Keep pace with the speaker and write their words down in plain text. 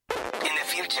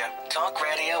future, talk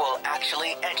radio will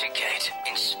actually educate,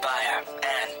 inspire,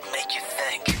 and make you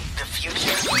think. The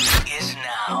future is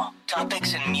now.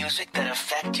 Topics and music that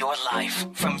affect your life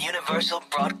from Universal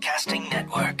Broadcasting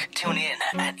Network. Tune in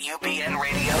at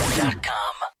ubnradio.com.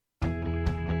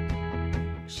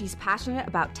 She's passionate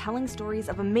about telling stories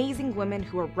of amazing women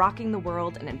who are rocking the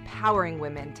world and empowering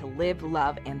women to live,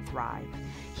 love, and thrive.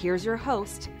 Here's your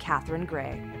host, Katherine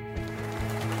Gray.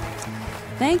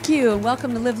 Thank you, and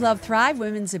welcome to Live, Love, Thrive,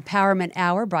 Women's Empowerment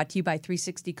Hour, brought to you by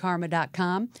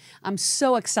 360karma.com. I'm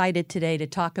so excited today to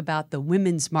talk about the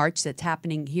Women's March that's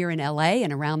happening here in LA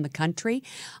and around the country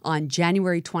on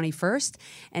January 21st.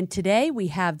 And today we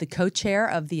have the co-chair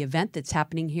of the event that's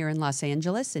happening here in Los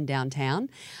Angeles in downtown,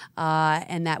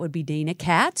 and that would be Deena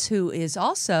Katz, who is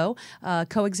also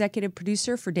co-executive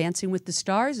producer for Dancing with the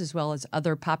Stars, as well as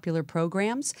other popular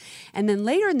programs. And then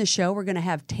later in the show, we're going to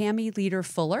have Tammi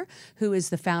Fuller, who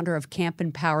is the founder of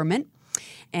Campowerment,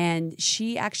 and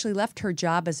she actually left her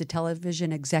job as a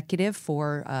television executive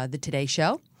for the Today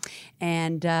Show,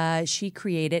 and she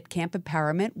created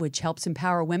Campowerment, which helps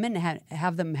empower women and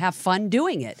have them have fun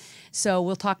doing it. So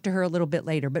we'll talk to her a little bit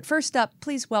later. But first up,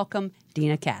 please welcome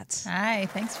Deena Katz. Hi,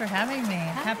 thanks for having me.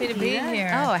 Happy to be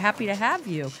here. Oh, happy to have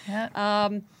you.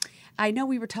 Yep. I know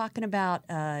we were talking about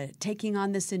taking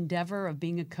on this endeavor of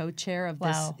being a co-chair of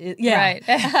this. Wow. Right.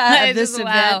 Of this event.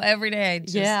 Wow, every day.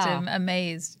 Just am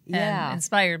amazed and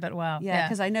inspired, but wow. Yeah,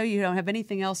 because I know you don't have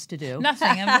anything else to do. Nothing.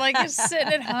 I'm like just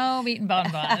sitting at home eating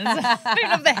bonbons. I don't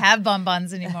know if they have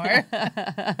bonbons anymore.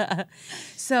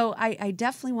 So I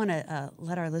definitely want to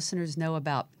let our listeners know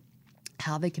about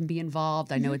how they can be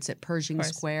involved. I know it's at Pershing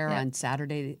Square on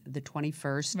Saturday the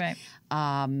 21st. Right.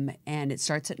 And it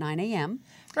starts at 9 a.m.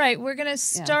 Right. We're going to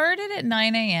start it at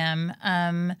 9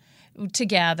 a.m. To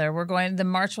gather. The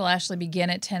march will actually begin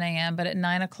at 10 a.m., but at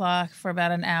 9 o'clock for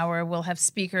about an hour, we'll have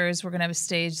speakers. We're going to have a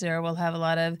stage there. We'll have a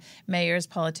lot of mayors,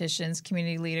 politicians,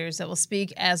 community leaders that will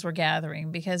speak as we're gathering,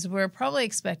 because we're probably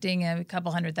expecting a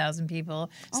couple 100,000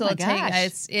 people. So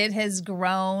it has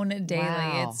grown daily.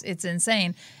 Wow. It's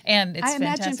insane. And it's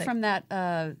fantastic. I imagine from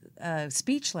that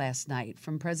speech last night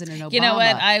from President Obama. You know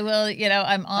what? I will,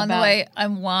 I'm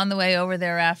on the way over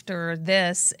there after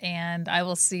this, and I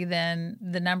will see then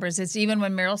the numbers. It's even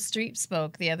when Meryl Streep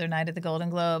spoke the other night at the Golden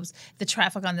Globes, the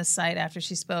traffic on the site after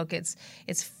she spoke, it's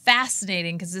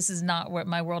fascinating, because this is not where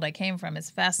my world I came from. It's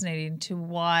fascinating to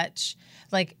watch,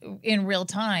 like, in real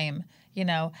time,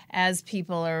 as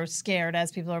people are scared,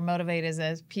 as people are motivated,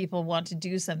 as people want to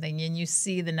do something, and you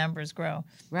see the numbers grow.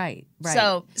 Right.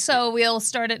 So we'll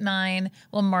start at 9.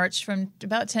 We'll march from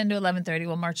about 10 to 11:30.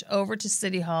 We'll march over to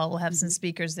City Hall. We'll have some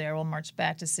speakers there. We'll march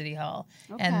back to City Hall.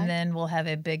 Okay. And then we'll have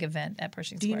a big event at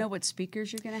Pershing Square. Do you know what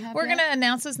speakers you're going to have? We're going to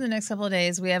announce this in the next couple of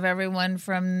days. We have everyone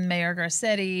from Mayor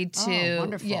Garcetti to,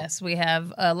 wonderful. Yes, we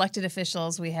have elected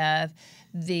officials. We have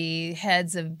the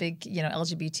heads of big,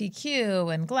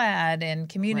 LGBTQ and GLAAD and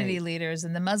community leaders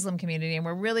and the Muslim community. And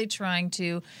we're really trying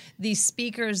to, these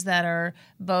speakers that are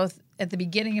both at the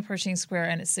beginning of Pershing Square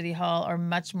and at City Hall are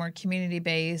much more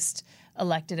community-based,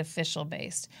 elected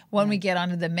official-based. When we get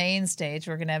onto the main stage,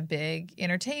 we're going to have big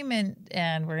entertainment,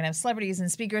 and we're going to have celebrities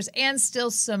and speakers, and still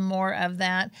some more of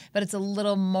that, but it's a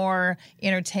little more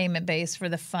entertainment-based for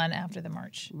the fun after the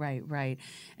march. Right.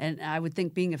 And I would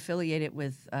think being affiliated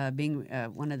with being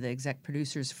one of the exec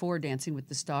producers for Dancing with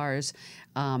the Stars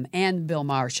and Bill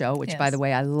Maher Show, which, by the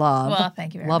way, I love. Well,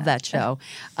 thank you very love much. that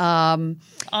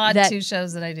show. Two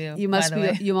shows that I do.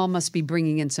 You all must be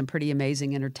bringing in some pretty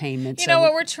amazing entertainment. You know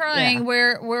what we're trying. Yeah.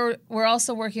 We're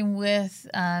also working with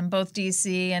both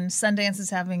DC, and Sundance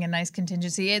is having a nice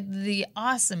contingency. The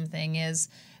awesome thing is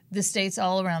the states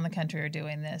all around the country are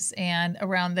doing this, and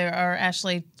there are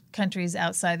actually countries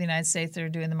outside the United States that are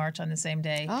doing the march on the same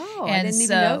day. Oh, and I didn't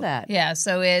even know that. Yeah,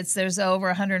 so there's over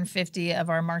 150 of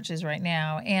our marches right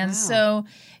now. And so,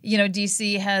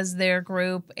 DC has their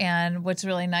group, and what's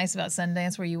really nice about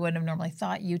Sundance, where you wouldn't have normally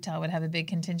thought Utah would have a big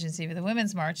contingency for the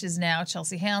Women's March, is now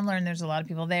Chelsea Handler, and there's a lot of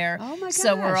people there. Oh my gosh.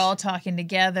 So we're all talking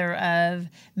together of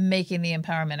making the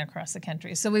empowerment across the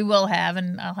country. So we will have,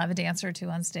 and I'll have a dancer or two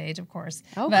on stage, of course.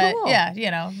 Oh, but, cool.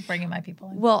 Yeah, bringing my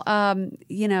people in. Well, I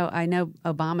know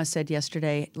Obama said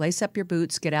yesterday, lace up your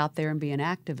boots, get out there and be an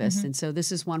activist. And so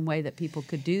this is one way that people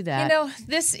could do that.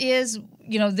 This is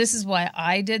why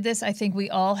I did this. I think we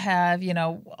all have,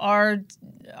 our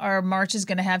our march is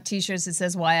going to have T-shirts that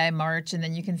says why I march, and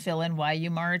then you can fill in why you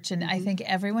march. And I think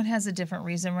everyone has a different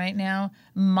reason right now.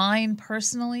 Mine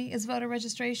personally is voter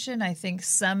registration. I think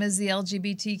some is the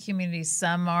LGBT community,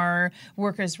 some are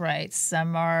workers' rights,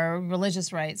 some are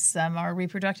religious rights, some are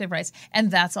reproductive rights,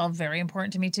 and that's all very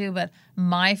important to me too. But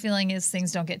my feeling is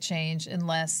things don't get changed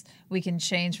unless we can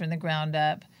change from the ground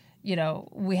up.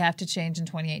 We have to change in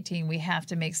 2018. We have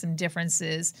to make some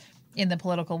differences in the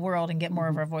political world and get more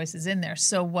of our voices in there.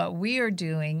 So what we are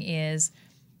doing is,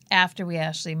 after we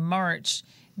actually march,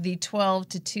 the 12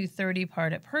 to 2:30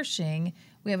 part at Pershing,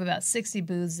 we have about 60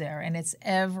 booths there, and it's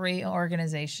every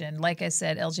organization. Like I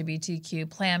said, LGBTQ,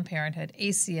 Planned Parenthood,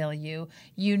 ACLU,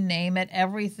 you name it,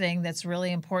 everything that's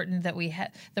really important that we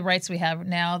have, the rights we have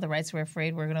now, the rights we're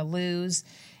afraid we're going to lose,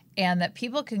 and that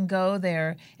people can go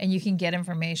there and you can get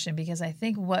information. Because I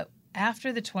think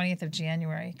after the 20th of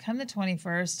January, come the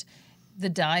 21st, the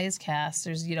die is cast.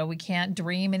 There's, we can't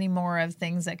dream anymore of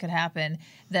things that could happen,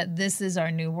 that this is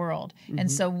our new world. And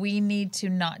so we need to,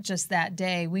 not just that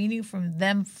day, we need from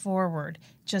them forward,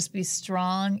 just be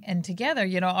strong and together.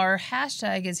 Our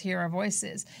hashtag is Hear Our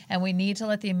Voices, and we need to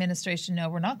let the administration know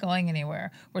we're not going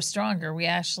anywhere. We're stronger.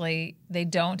 They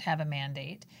don't have a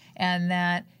mandate, and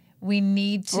that we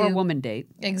need to... Or a woman date.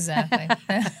 Exactly.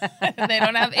 They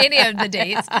don't have any of the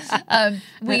dates.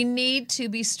 We need to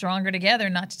be stronger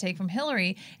together, not to take from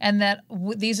Hillary, and that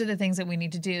these are the things that we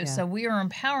need to do. Yeah. So we are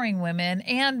empowering women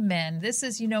and men. This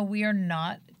is, we are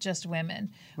not just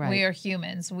women. Right. We are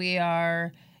humans. We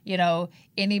are,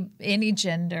 any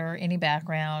gender, any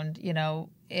background,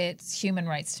 it's human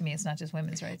rights to me. It's not just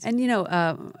women's rights. And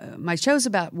my show's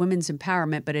about women's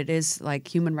empowerment, but it is like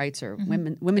human rights or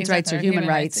women's rights are human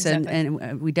rights, exactly.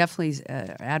 and we definitely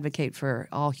advocate for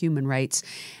all human rights.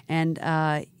 And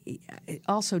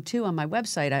also, too, on my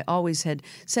website, I always had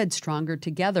said "Stronger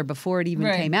Together" before it even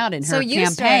came out in her campaign. So you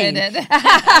started it.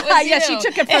 Yeah, she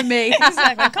took it from me.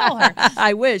 Exactly. Call her.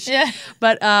 I wish. Yeah.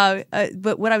 But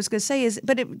what I was going to say is,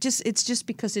 it's just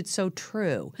because it's so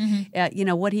true.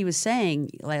 What he was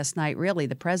saying last night, really,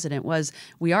 the president, was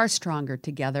we are stronger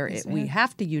together. We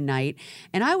have to unite.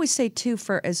 And I always say, too,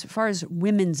 as far as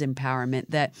women's empowerment,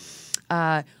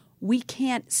 that we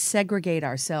can't segregate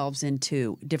ourselves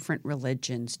into different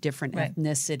religions, different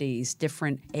ethnicities,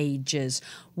 different ages.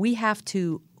 We have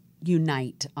to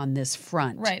unite on this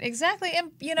front. Right, exactly.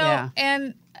 And,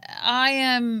 and I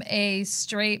am a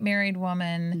straight married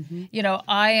woman.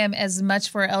 I am as much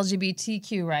for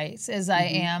LGBTQ rights as I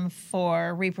am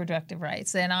for reproductive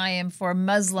rights. And I am for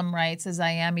Muslim rights as I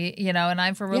am, and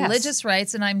I'm for religious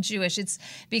rights, and I'm Jewish. It's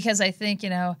because I think,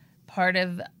 part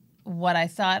of what I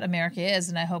thought America is,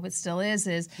 and I hope it still is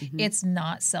it's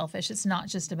not selfish. It's not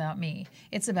just about me.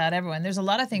 It's about everyone. There's a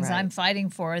lot of things I'm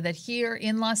fighting for that here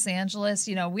in Los Angeles,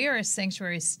 we are a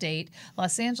sanctuary state.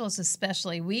 Los Angeles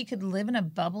especially, we could live in a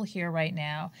bubble here right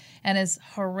now, and as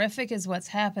horrific as what's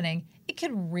happening, it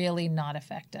could really not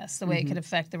affect us the way it could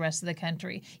affect the rest of the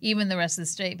country, even the rest of the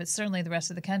state, but certainly the rest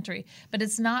of the country. But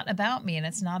it's not about me, and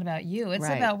it's not about you. It's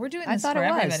about, we're doing this for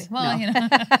everybody.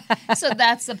 Well, so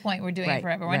that's the point. We're doing it for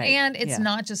everyone. And it's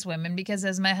not just women, because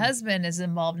as my husband is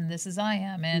involved in this as I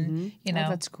am, and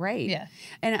that's great. Yeah.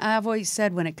 And I've always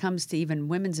said, when it comes to even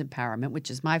women's empowerment,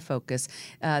 which is my focus,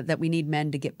 that we need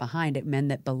men to get behind it, men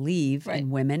that believe in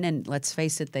women. And let's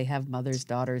face it, they have mothers,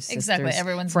 daughters, sisters, exactly.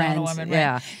 Everyone's friends. not a woman,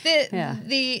 right?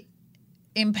 The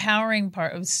empowering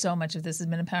part of so much of this has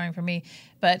been empowering for me,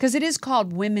 but because it is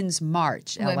called Women's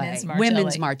March LA.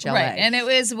 Women's March LA. Right. And it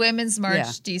was Women's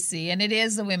March DC, and it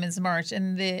is the Women's March.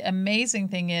 And the amazing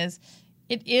thing is,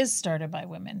 it is started by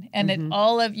women, and it,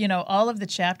 all of the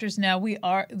chapters now,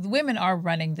 women are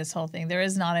running this whole thing. There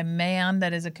is not a man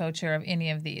that is a co-chair of any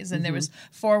of these. And there was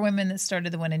 4 women that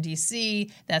started the one in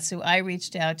DC. That's who I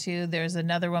reached out to. There's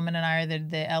another woman and I are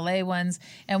the LA ones,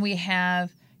 and we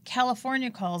have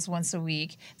California calls once a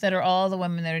week that are all the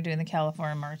women that are doing the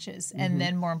California marches. And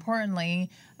then more importantly,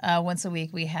 once a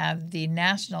week we have the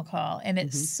national call, and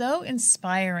it's so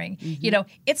inspiring.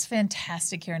 It's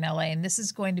fantastic here in LA, and this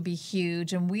is going to be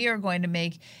huge, and we are going to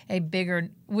make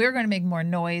we're going to make more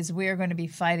noise. We are going to be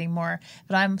fighting more.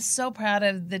 But I'm so proud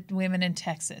of the women in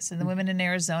Texas and the women in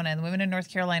Arizona and the women in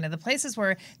North Carolina, the places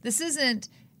where this isn't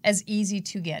as easy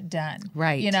to get done.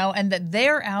 Right. And that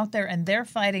they're out there and they're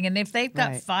fighting. And if they've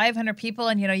got 500 people,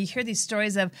 and, you hear these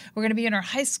stories of, we're going to be in our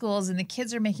high schools and the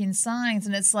kids are making signs.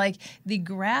 And it's like the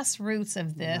grassroots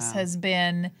of this has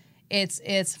been,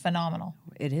 it's phenomenal.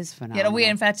 It is phenomenal.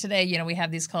 In fact, today, we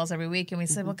have these calls every week, and we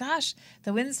say, well, gosh,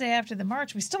 the Wednesday after the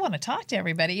march, we still want to talk to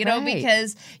everybody,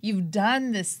 because you've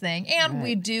done this thing. And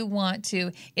we do want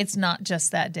to, it's not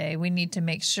just that day. We need to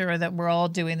make sure that we're all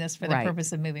doing this for the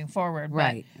purpose of moving forward.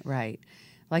 Right.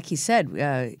 Like he said,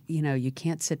 you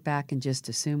can't sit back and just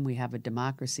assume we have a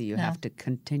democracy. You have to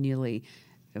continually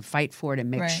fight for it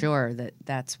and make sure that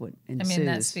that's what ensues. I mean,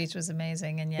 that speech was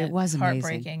amazing, and yet it was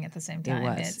heartbreaking at the same time.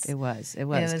 It was. It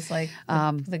was like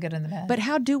the good and the bad. But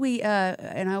how do we?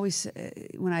 And I always,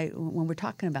 when we're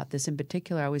talking about this in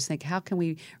particular, I always think, how can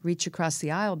we reach across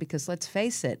the aisle? Because let's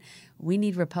face it, we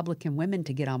need Republican women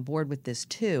to get on board with this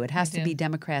too. It has to be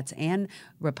Democrats and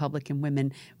Republican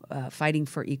women fighting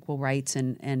for equal rights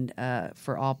and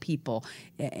for all people.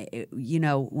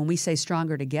 When we say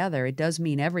stronger together, it does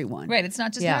mean everyone. Right. It's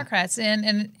not just Democrats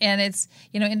and it's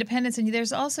independents, and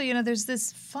there's also there's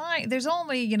this fine. There's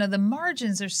only the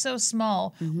margins are so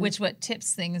small, which what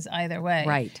tips things either way.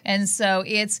 Right. And so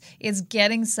it's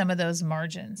getting some of those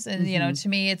margins, and to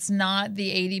me, it's not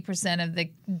the 80% of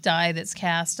the die that's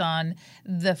cast on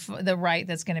the right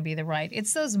that's going to be the right.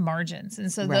 It's those margins,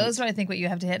 and so those are, I think, what you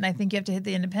have to hit, and I think you have to hit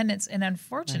the independents, and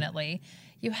unfortunately,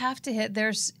 you have to hit.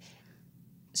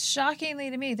 Shockingly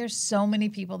to me, there's so many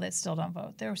people that still don't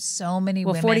vote. There are so many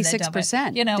women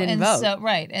 46% didn't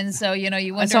vote. And so you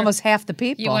wonder, that's almost half the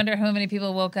people. You wonder how many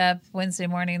people woke up Wednesday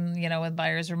morning, with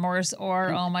buyer's remorse,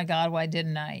 or oh my God, why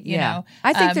didn't I? You know,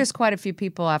 I think there's quite a few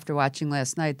people after watching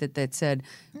last night that said,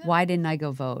 why didn't I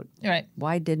go vote? Right.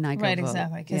 Why didn't I go vote? Right,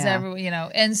 exactly. Because everyone,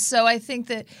 and so I think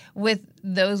that with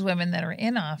those women that are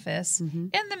in office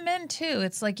and the men too,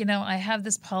 it's like, I have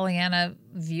this Pollyanna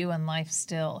view in life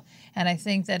still. And I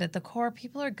think that at the core,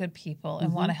 people are good people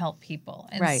and want to help people.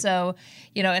 And so,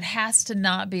 it has to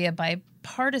not be a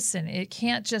bipartisan. It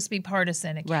can't just be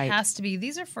partisan. It has to be,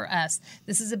 these are for us.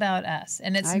 This is about us.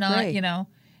 And it's not,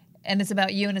 and it's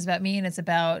about you and it's about me and it's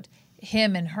about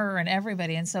him and her and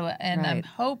everybody. And so, I'm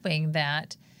hoping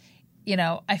that,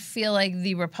 I feel like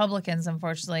the Republicans,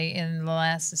 unfortunately,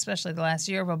 especially the last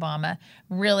year of Obama,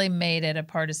 really made it a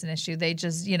partisan issue. They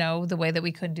just, the way that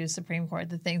we couldn't do Supreme Court,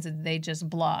 the things that they just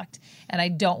blocked. And I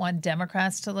don't want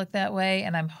Democrats to look that way.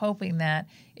 And I'm hoping that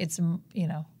it's,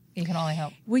 you can only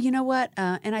hope. Well, you know what?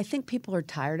 And I think people are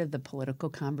tired of the political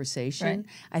conversation. Right.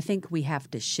 I think we have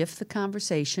to shift the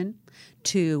conversation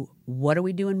to what are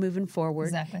we doing moving forward?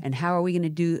 Exactly. And how are we going to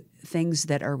do things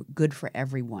that are good for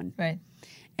everyone? Right.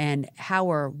 And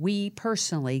how are we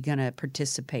personally going to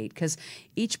participate? Because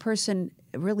each person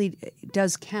really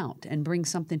does count and bring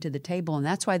something to the table. And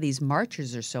that's why these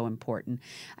marches are so important.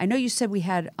 I know you said we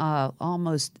had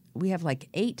we have like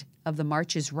 8 of the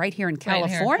marches right here in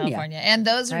California. And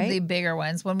those are the bigger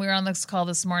ones. When we were on this call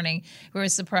this morning, we were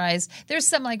surprised. There's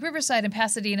some like Riverside and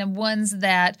Pasadena, ones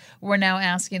that we're now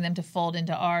asking them to fold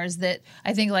into ours that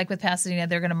I think like with Pasadena,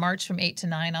 they're going to march from 8 to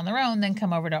 9 on their own, then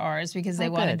come over to ours because they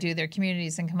want to do their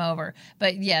communities and come over.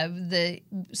 But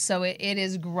so it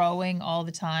is growing all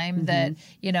the time that,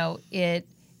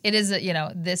 it is,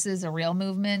 this is a real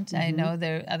movement. I know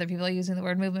there are other people are using the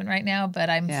word movement right now, but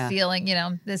I'm feeling,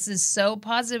 this is so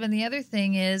positive. And the other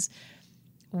thing is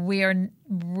we are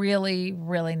really,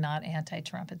 really not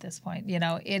anti-Trump at this point.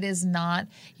 It is not,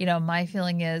 my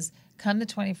feeling is come the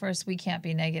 21st, we can't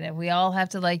be negative. We all have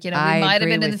to we might have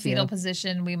been in the fetal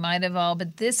position. We might have all,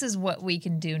 but this is what we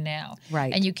can do now.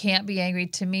 Right. And you can't be angry.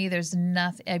 To me, there's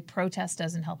nothing, a protest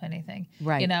doesn't help anything.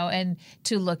 Right. And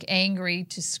to look angry,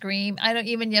 to scream.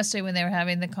 even yesterday when they were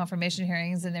having the confirmation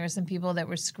hearings and there were some people that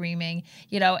were screaming,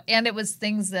 and it was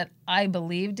things that I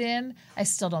believed in. I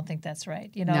still don't think that's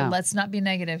right. No. Let's not be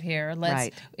negative here.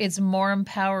 It's more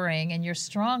empowering and you're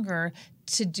stronger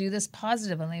to do this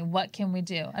positively. What can we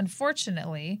do?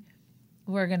 Unfortunately,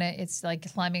 it's like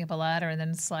climbing up a ladder and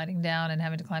then sliding down and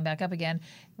having to climb back up again.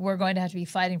 We're going to have to be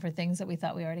fighting for things that we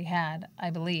thought we already had,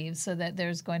 I believe, so that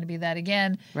there's going to be that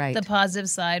again. Right. The positive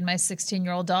side, my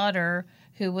 16-year-old daughter,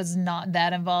 who was not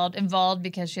that involved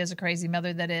because she has a crazy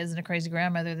mother that is and a crazy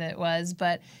grandmother that was,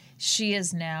 but she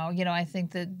is now. I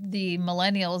think that the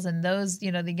millennials and those,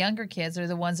 the younger kids are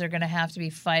the ones that are going to have to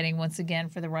be fighting once again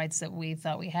for the rights that we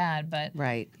thought we had. But,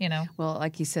 Well,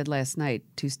 like you said last night,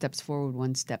 2 steps forward,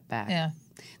 1 step back. Yeah.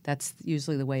 That's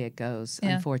usually the way it goes,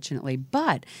 unfortunately.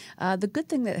 But the good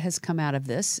thing that has come out of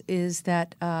this is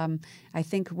that I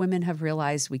think women have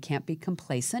realized we can't be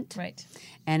complacent. Right.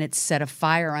 And it's set a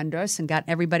fire under us and got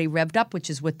everybody revved up, which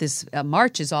is what this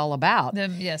march is all about.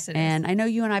 Yes, it is. And I know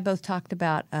you and I both talked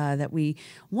about that we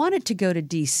wanted to go to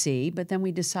D.C., but then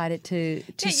we decided to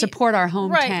support our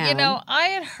hometown. Right. I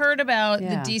had heard about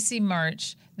the D.C.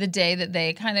 march the day that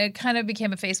they kind of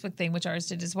became a Facebook thing, which ours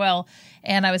did as well.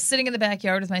 And I was sitting in the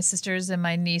backyard with my sisters and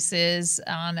my nieces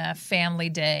on a family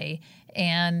day.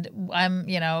 And I'm,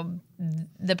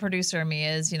 the producer of me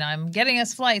is, I'm getting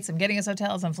us flights, I'm getting us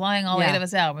hotels, I'm flying all 8 of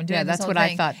us out. I'm doing this that's whole what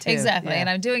thing. I thought too. Exactly. Yeah. And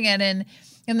I'm doing it. And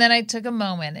then I took a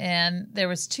moment, and there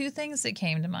was 2 things that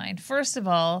came to mind. First of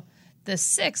all, the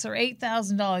 $6,000 or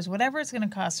 $8,000, whatever it's going to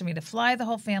cost for me to fly the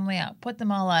whole family out, put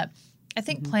them all up. I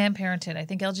think Planned Parenthood, I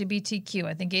think LGBTQ,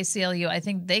 I think ACLU, I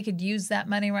think they could use that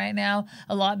money right now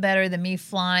a lot better than me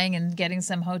flying and getting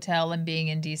some hotel and being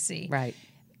in D.C. Right.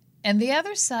 And the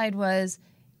other side was,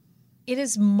 it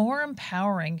is more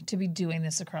empowering to be doing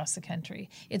this across the country.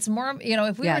 It's more,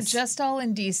 if we were just all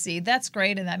in D.C., that's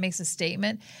great, and that makes a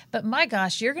statement. But my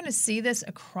gosh, you're going to see this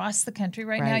across the country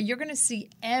right now. You're going to see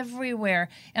everywhere.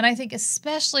 And I think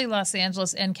especially Los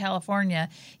Angeles and California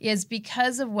is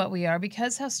because of what we are,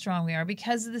 because how strong we are,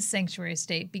 because of the sanctuary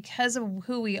state, because of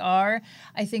who we are,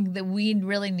 I think that we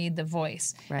really need the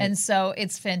voice. Right. And so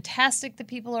it's fantastic that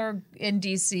people are in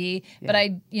D.C., but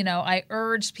I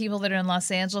urge people that are in Los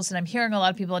Angeles, and I'm hearing a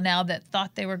lot of people now that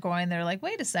thought they were going, they're like,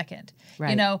 wait a second,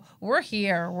 we're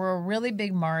here. We're a really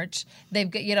big march.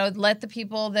 They've got, let the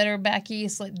people that are back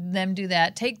east, let them do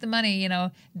that. Take the money,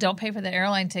 don't pay for the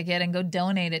airline ticket and go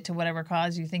donate it to whatever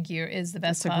cause you think is the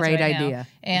best cause right now. That's a great idea.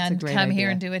 And come here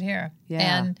and do it here.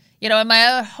 Yeah. And, and my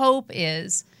other hope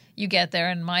is you get there,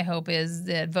 and my hope is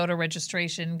that voter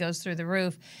registration goes through the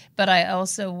roof. But I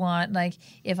also want,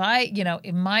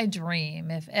 in my dream,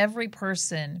 if every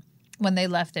person when they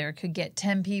left there could get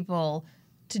 10 people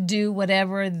to do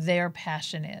whatever their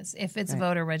passion is. If it's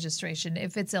voter registration,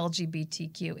 if it's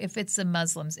LGBTQ, if it's the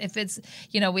Muslims, if it's,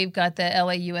 we've got the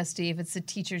LAUSD, if it's the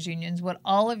teachers unions, what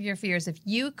all of your fears, if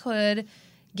you could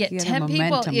get 10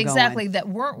 people that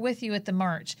weren't with you at the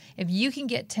march, if you can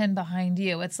get 10 behind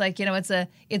you, it's like,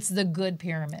 it's the good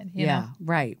pyramid. You know?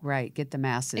 Right. Get the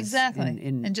masses. Exactly.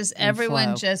 And just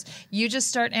everyone flow. You just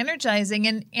start energizing,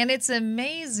 and it's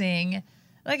amazing.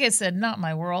 Like I said, not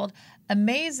my world.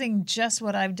 Amazing just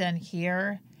what I've done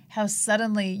here, how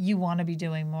suddenly you want to be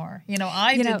doing more.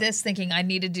 I did this thinking I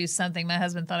need to do something. My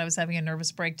husband thought I was having a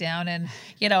nervous breakdown, and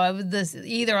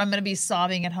either I'm going to be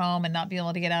sobbing at home and not be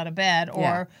able to get out of bed,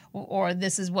 or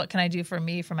this is what can I do for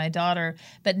me, for my daughter.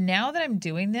 But now that I'm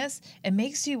doing this, it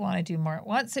makes you want to do more at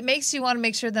once. It makes you want to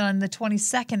make sure that on the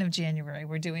 22nd of January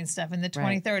we're doing stuff, and the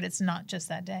 23rd it's not just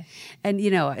that day. And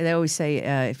they always say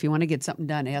if you want to get something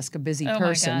done, ask a busy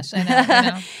person. Oh my gosh, I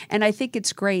know. And I think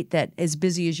it's great that as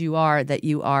busy as you are, that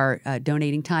you are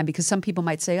donating time, because some people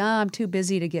might say, I'm too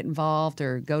busy to get involved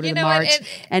or go to the march.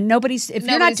 And if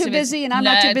you're not too busy and I'm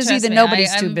not too busy, then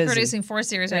nobody's too busy. I'm producing 4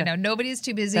 series right now. Nobody's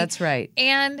too busy. That's right.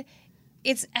 And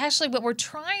it's actually what we're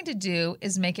trying to do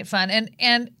is make it fun.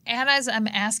 And as I'm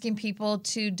asking people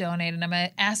to donate, and I'm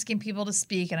asking people to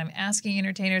speak, and I'm asking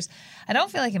entertainers, I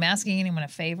don't feel like I'm asking anyone a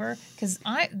favor, because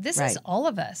this is all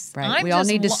of us. Right. We all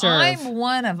need to serve. I'm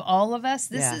one of all of us.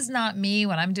 This is not me.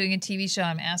 When I'm doing a TV show,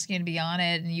 I'm asking you to be on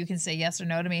it, and you can say yes or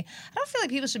no to me. I don't feel like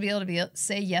people should be able to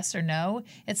say yes or no.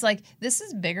 It's like, this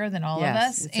is bigger than all of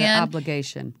us. It's an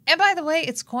obligation. And by the way,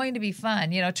 it's going to be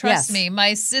fun. Trust me,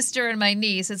 my sister and my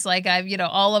niece, it's like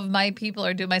all of my people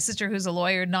are doing. My sister, who's a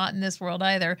lawyer, not in this world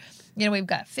either. We've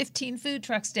got 15 food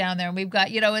trucks down there, and we've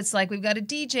got, it's like we've got a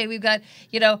DJ. We've got,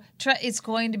 it's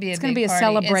going to be a big party.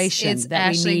 Celebration. It's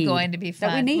actually going to be fun.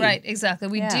 That we need. Right, exactly.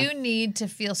 We do need to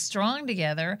feel strong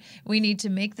together. We need to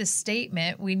make this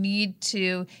statement. We need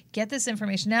to get this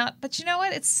information out. But you know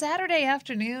what? It's Saturday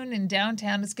afternoon in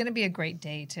downtown. It's going to be a great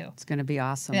day, too. It's going to be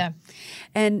awesome. Yeah.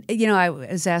 And, I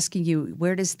was asking you,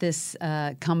 where does this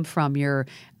come from, your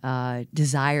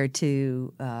desire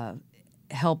to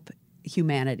help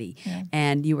humanity?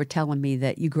 And you were telling me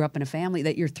that you grew up in a family,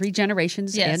 that you're 3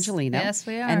 generations Angelino. Yes,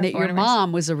 we are. And that your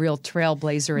mom was a real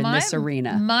trailblazer in this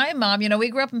arena. My mom, we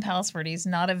grew up in Palos Verdes,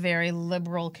 not a very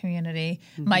liberal community.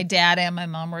 Mm-hmm. My dad and my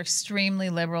mom were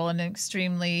extremely liberal and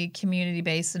extremely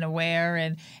community-based and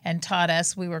aware, and taught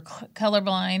us. We were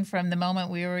colorblind from the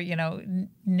moment we were,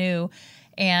 new.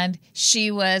 And she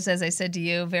was, as I said to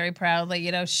you very proudly,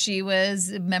 she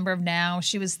was a member of NOW.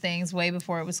 She was things way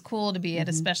before it was cool to be it,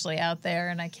 especially out there.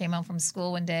 And I came home from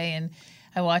school one day, and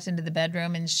I walked into the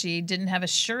bedroom, and she didn't have a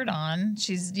shirt on.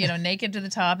 She's, naked to the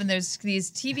top, and there's these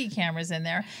TV cameras in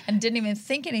there, and didn't even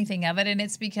think anything of it. And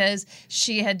it's because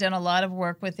she had done a lot of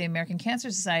work with the American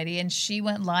Cancer Society, and she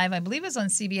went live, I believe it was on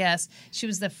CBS. She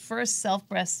was the first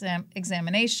self-breast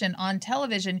examination on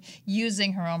television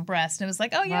using her own breast. And it was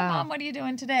like, oh, yeah, Mom, what are you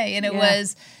doing today? And it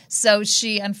was, so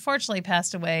she unfortunately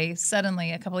passed away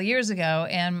suddenly a couple of years ago.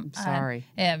 And sorry.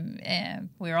 And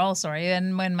we were all sorry.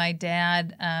 And when my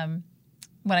dad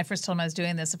when I first told him I was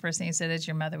doing this, the first thing he said is,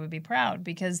 your mother would be proud,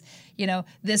 because,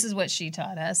 this is what she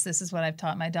taught us. This is what I've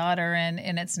taught my daughter, and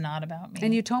it's not about me.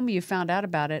 And you told me you found out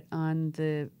about it on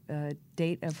the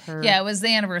date of her. Yeah, it was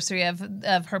the anniversary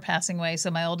of her passing away.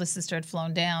 So my oldest sister had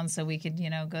flown down so we could,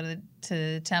 go to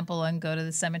the temple and go to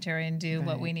the cemetery and do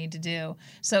what we need to do.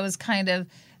 So it was kind of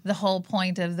the whole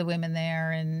point of the women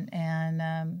there,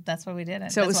 and that's why we did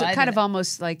it. So that's it was kind of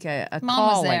almost like a Mom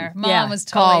calling. was there. Mom was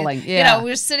totally, calling. Yeah. We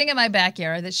were sitting in my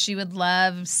backyard that she would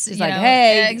love. She's like,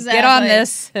 hey, get on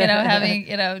this.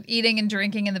 Having, eating and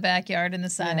drinking in the backyard in the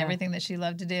sun, everything that she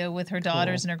loved to do with her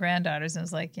daughters and her granddaughters. And it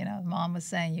was like, Mom was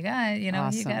saying, you got you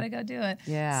got to go do it.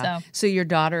 Yeah. So your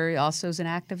daughter also is an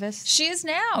activist? She is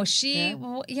now. She,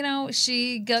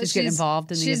 she goes. She's getting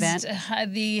involved in the event?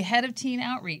 She's the head of teen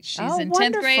outreach. She's in 10th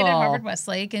wonderful. grade at Harvard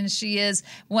Westlake, and she is,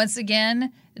 once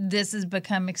again, this has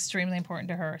become extremely important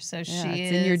to her. So she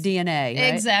is in your DNA,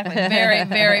 right? Exactly. Very,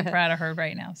 very proud of her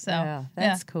right now. So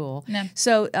that's cool. Yeah.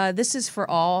 So this is for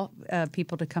all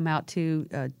people to come out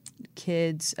to.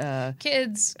 Kids,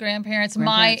 grandparents.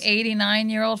 My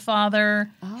 89-year-old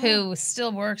father, who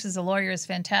still works as a lawyer, is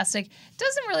fantastic.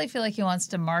 Doesn't really feel like he wants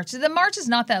to march. The march is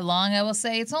not that long, I will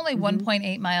say. It's only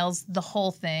 1.8 miles, the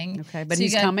whole thing. Okay, but so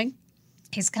he's coming?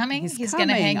 He's coming. He's going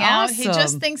to hang out. He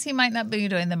just thinks he might not be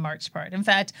doing the march part. In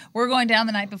fact, we're going down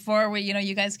the night before.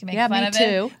 You guys can make fun of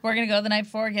it. We're going to go the night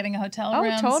before, getting a hotel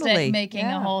room, making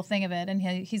a whole thing of it, and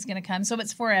he's going to come. So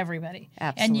it's for everybody.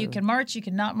 Absolutely. And you can march. You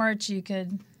can not march. You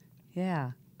could.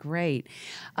 Yeah, great.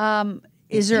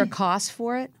 Is there a cost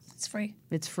for it? It's free.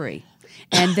 It's free.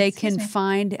 And they can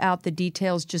find out the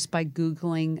details just by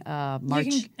Googling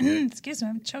March. Excuse me,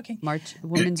 I'm choking.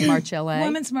 Women's March LA.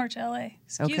 Women's March LA.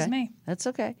 Excuse me. That's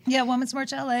okay. Yeah, Women's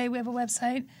March LA. We have a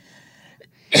website.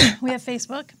 We have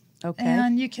Facebook. Okay.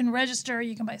 And you can register.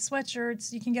 You can buy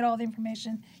sweatshirts. You can get all the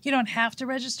information. You don't have to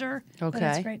register. Okay. But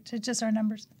it's great. It's just our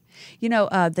numbers.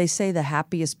 They say the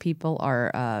happiest people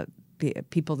are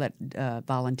people that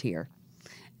volunteer.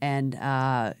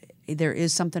 And there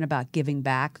is something about giving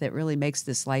back that really makes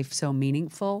this life so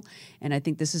meaningful. And I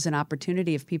think this is an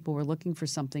opportunity if people were looking for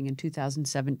something in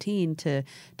 2017 to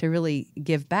really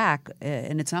give back.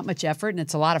 And it's not much effort and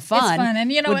it's a lot of fun. It's fun.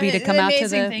 And would be to come out to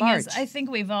the march. I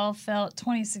think we've all felt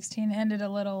 2016 ended a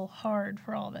little hard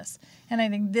for all of us. And I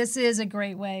think this is a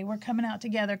great way. We're coming out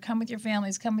together. Come with your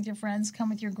families. Come with your friends. Come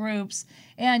with your groups.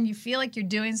 And you feel like you're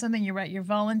doing something. You're right. You're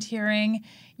volunteering.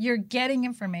 You're getting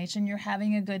information. You're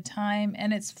having a good time.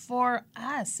 And it's for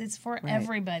us. It's for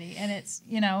everybody. And it's,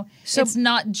 it's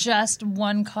not just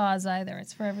one cause either.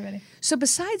 It's for everybody. So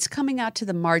besides coming out to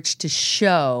the march to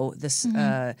show this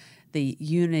the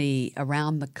unity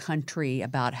around the country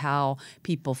about how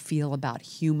people feel about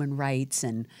human rights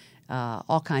and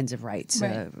all kinds of rights,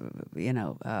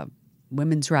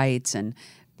 women's rights and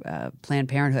Planned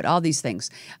Parenthood, all these things.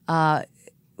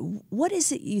 What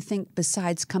is it you think,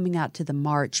 besides coming out to the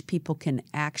march, people can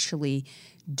actually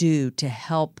do to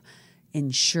help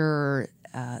ensure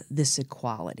this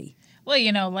equality?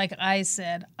 Well, like I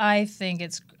said, I think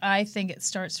it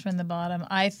starts from the bottom.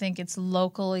 I think it's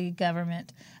locally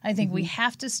government. I think we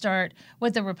have to start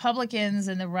what the Republicans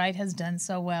and the right has done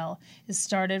so well is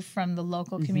started from the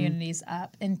local communities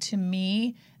up. And to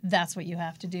me, that's what you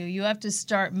have to do. You have to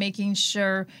start making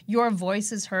sure your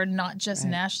voice is heard, not just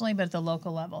nationally, but at the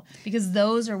local level, because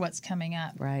those are what's coming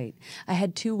up. Right. I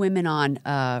had two women on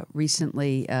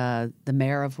recently, the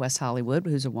mayor of West Hollywood,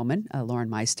 who's a woman, Lauren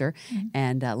Meister,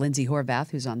 and Lindsay Horvath,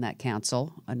 who's on that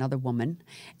council, another woman.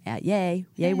 Yay,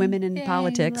 women in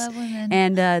politics. Love women.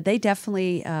 And they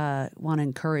definitely want to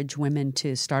encourage women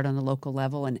to start on the local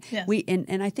level. And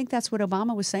and I think that's what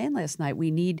Obama was saying last night. We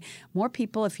need more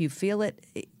people, if you feel it,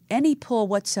 any pull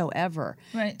whatsoever,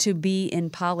 to be in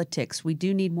politics. We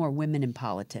do need more women in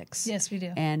politics. Yes, we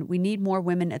do. And we need more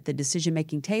women at the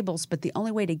decision-making tables, but the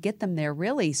only way to get them there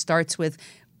really starts with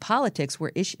politics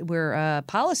where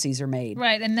policies are made.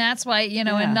 Right, and that's why,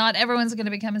 and not everyone's going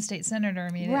to become a state senator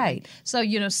immediately. Right. So,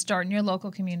 start in your local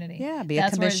community. Yeah, be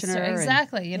a commissioner.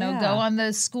 Exactly. Go on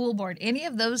the school board. Any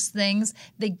of those things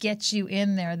that get you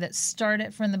in there, that start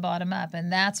it from the bottom up.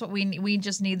 And that's what we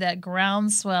just need, that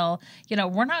groundswell.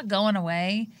 We're not going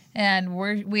away. And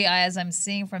we, as I'm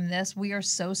seeing from this, we are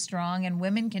so strong and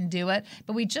women can do it,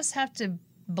 but we just have to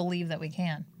believe that we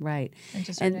can. Right.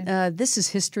 And this is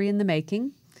history in the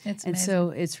making. It's and amazing. so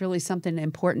it's really something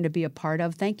important to be a part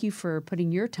of. Thank you for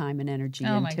putting your time and energy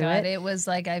into Oh my God! it. It was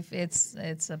like it's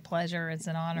a pleasure. It's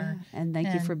an honor. And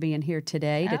thank you for being here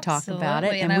today to talk about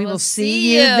it. Absolutely. And I we will will see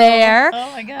see you you. there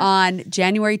Oh my God. on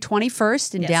January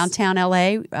 21st in Yes. downtown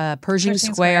LA, Pershing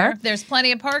Square. There's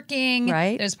plenty of parking.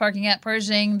 Right. There's parking at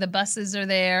Pershing. The buses are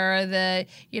there.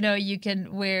 You can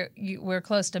we're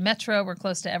close to Metro. We're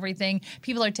close to everything.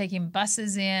 People are taking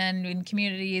buses in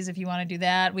communities if you want to do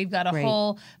that. We've got a Great.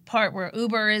 whole part where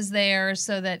Uber is there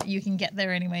so that you can get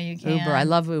there any way you can. Uber. I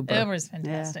love Uber. Uber's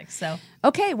fantastic. So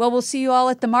Okay, well, we'll see you all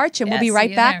at the march, and we'll Yeah, be see right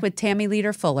you back there. with Tammi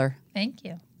Leader-Fuller. thank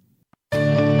you.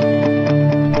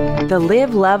 The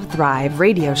Live, Love, Thrive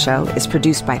radio show is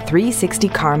produced by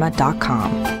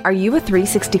 360karma.com. Are you a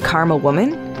 360 Karma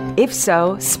woman? If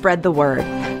so, spread the word.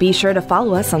 Be sure to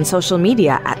follow us on social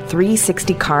media at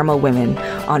 360 Karma Women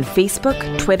on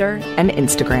Facebook, Twitter, and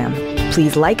Instagram.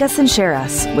 Please like us and share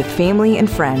us with family and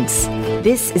friends.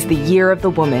 This is the year of the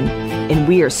woman, and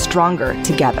we are stronger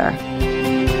together.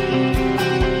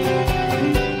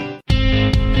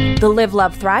 The Live,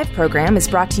 Love, Thrive program is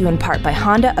brought to you in part by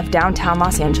Honda of downtown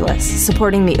Los Angeles,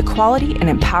 supporting the equality and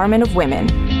empowerment of women.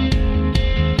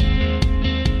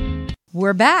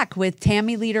 We're back with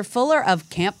Tammi Leader-Fuller of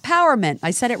Campowerment. I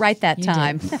said it right that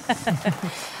time.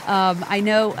 I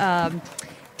know,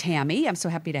 Tammi, I'm so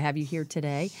happy to have you here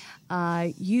today.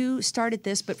 You started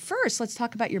this, but first, let's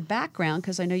talk about your background,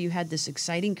 because I know you had this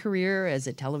exciting career as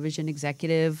a television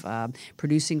executive,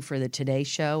 producing for the Today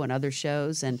Show and other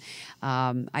shows. And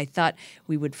I thought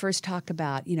we would first talk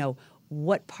about,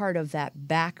 what part of that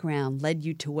background led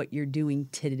you to what you're doing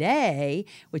today,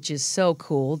 which is so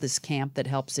cool, this camp that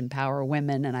helps empower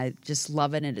women. And I just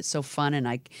love it, and it's so fun. And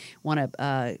I want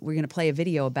to, we're going to play a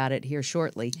video about it here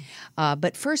shortly.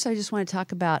 But first, I just want to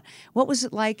talk about, what was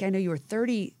it like? I know you were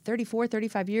 34,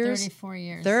 35 years? 34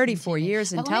 years. 34 in TV.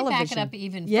 years in But television. Let me back it up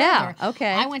even Yeah, further.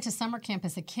 okay. I went to summer camp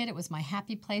as a kid. It was my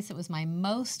happy place. It was my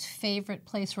most favorite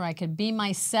place where I could be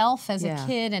myself as Yeah. a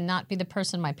kid and not be the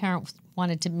person my parents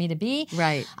wanted me to be.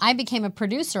 Right. I became a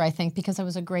producer, I think, because I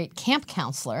was a great camp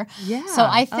counselor. Yeah. So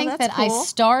I Oh, think that's that I cool.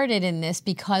 started in this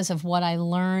because of what I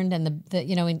learned, and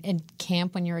in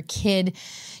camp when you're a kid,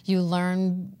 you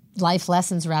learn life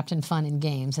lessons wrapped in fun and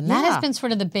games. And that Yeah. has been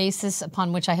sort of the basis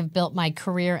upon which I have built my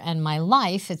career and my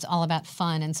life. It's all about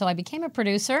fun. And so I became a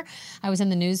producer. I was in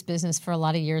the news business for a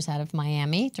lot of years out of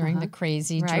Miami during the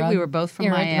crazy Right, drug we were both from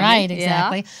era. Miami. Right, Yeah.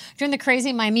 exactly. During the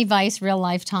crazy Miami Vice real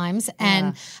life times.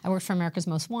 And I worked for America's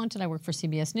Most Wanted. I worked for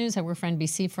CBS News. I worked for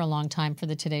NBC for a long time, for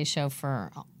the Today Show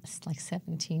for like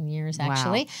 17 years,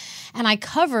 actually. And I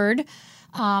covered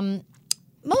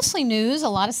mostly news, a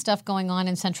lot of stuff going on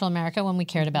in Central America when we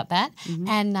cared about that.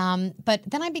 And but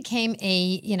then I became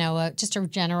just a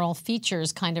general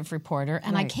features kind of reporter,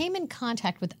 and I came in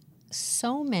contact with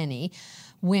so many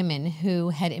women who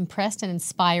had impressed and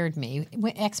inspired me,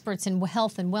 experts in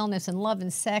health and wellness and love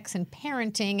and sex and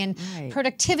parenting and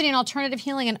productivity and alternative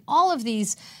healing and all of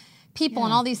these people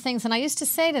and all these things. And I used to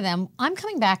say to them, I'm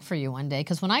coming back for you one day,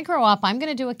 because when I grow up, I'm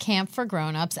going to do a camp for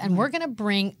grown-ups, and we're going to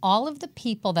bring all of the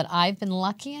people that I've been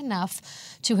lucky enough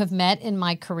to have met in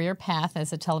my career path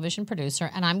as a television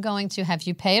producer, and I'm going to have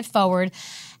you pay it forward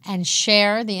and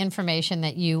share the information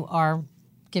that you are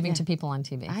giving to people on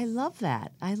TV. I love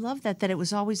that. I love that it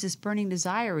was always this burning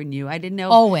desire in you. I didn't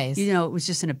know. Always. It was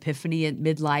just an epiphany at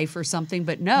midlife or something,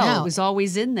 but no, it was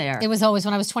always in there. It was always,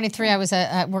 when I was 23,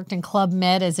 I worked in Club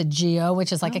Med as a GO,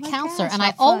 which is like a my counselor. gosh, And how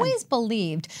I fun. always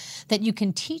believed that you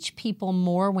can teach people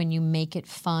more when you make it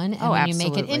fun and when you make it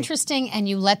absolutely. interesting and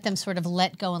you let them sort of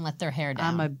let go and let their hair down.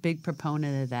 I'm a big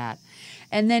proponent of that.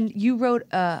 And then you wrote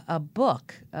a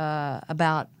book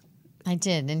about. I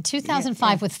did. In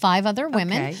 2005 with 5 other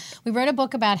women, Okay. we wrote a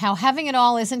book about how having it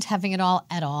all isn't having it all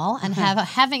at all, and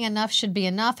having enough should be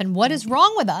enough, and what is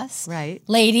wrong with us, Right.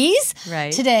 ladies,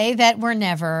 Right. today, that we're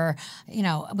never, we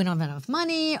don't have enough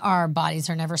money, our bodies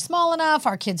are never small enough,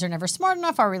 our kids are never smart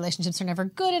enough, our relationships are never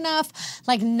good enough,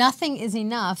 like nothing is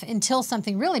enough until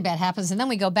something really bad happens, and then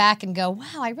we go back and go, wow,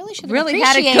 I really should have Really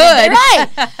had it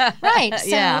appreciated Right, right.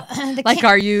 So, the like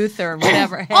our youth or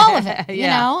whatever. all of it.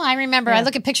 Yeah. I remember, I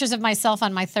look at pictures of myself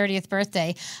on my 30th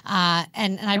birthday,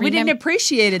 and I We didn't remember.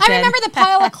 appreciate it I then. remember the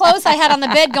pile of clothes I had on the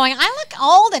bed going, I look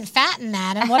old and fat in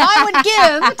that, and what I would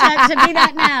give to be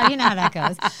that now. You know how that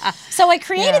goes. So I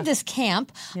created this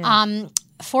camp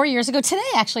 4 years ago today.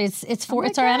 Actually, it's our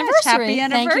gosh, anniversary.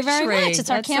 happy Thank you very anniversary. much. It's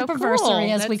our That's so campiversary,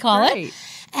 cool. as we That's call great. it.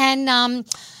 And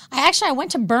I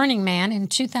went to Burning Man in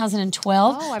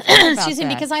 2012. Oh, I've heard about Excuse me,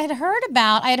 that. because I had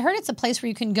heard it's a place where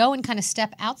you can go and kind of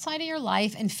step outside of your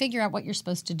life and figure out what you're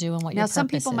supposed to do and what your purpose is. Now, some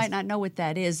people might not know what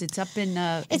that is. It's up in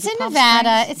It's in Palm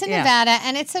Nevada. Springs? It's in Nevada,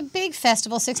 and it's a big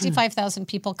festival. 65,000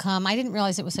 people come. I didn't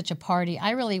realize it was such a party.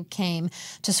 I really came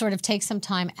to sort of take some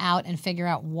time out and figure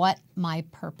out what my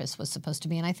purpose was supposed to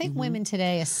be. And I think women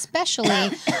today,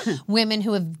 especially women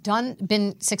who have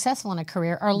been successful in a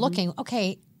career, are looking,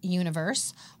 okay,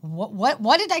 universe,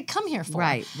 what did I come here for?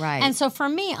 Right. And so for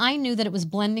me, I knew that it was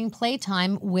blending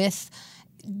playtime with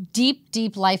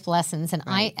deep life lessons, and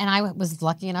I was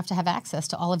lucky enough to have access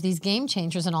to all of these game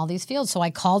changers in all these fields. So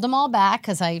I called them all back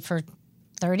because for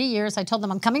 30 years, I told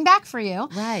them, I'm coming back for you.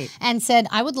 Right. And said,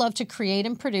 I would love to create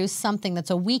and produce something that's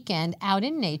a weekend out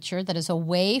in nature that is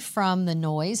away from the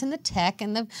noise and the tech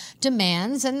and the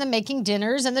demands and the making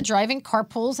dinners and the driving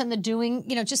carpools and the doing,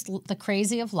 just the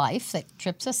crazy of life that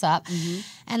trips us up.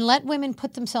 And let women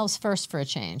put themselves first for a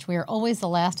change. We are always the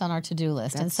last on our to-do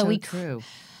list. That's so true.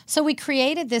 So we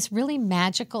created this really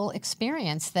magical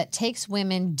experience that takes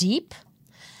women deep,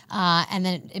 and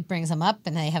then it brings them up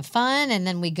and they have fun, and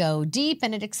then we go deep,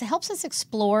 and it helps us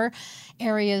explore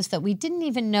areas that we didn't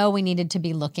even know we needed to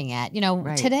be looking at.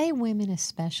 Today, women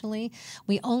especially,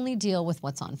 we only deal with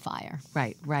what's on fire.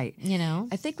 Right.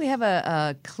 I think we have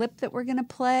a clip that we're going to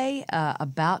play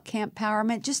about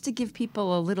Campowerment, just to give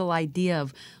people a little idea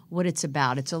of what it's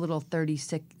about. It's a little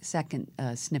 30-second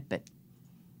snippet.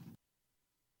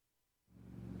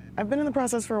 I've been in the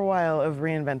process for a while of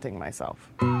reinventing myself.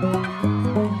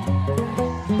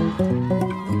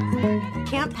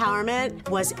 Campowerment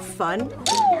was fun,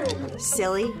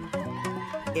 silly,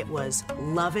 it was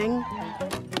loving,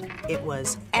 it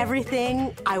was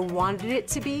everything I wanted it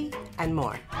to be and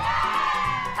more.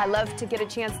 I love to get a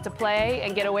chance to play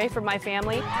and get away from my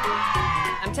family.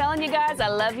 I'm telling you guys, I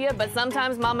love you, but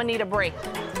sometimes mama need a break.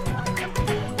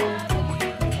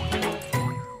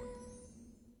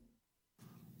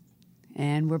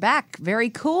 And we're back.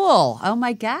 Very cool. Oh,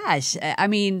 my gosh. I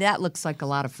mean, that looks like a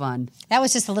lot of fun. That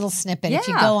was just a little snippet. Yeah. If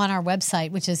you go on our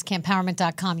website, which is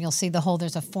campowerment.com, you'll see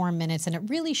there's a 4 minutes, and it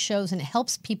really shows and it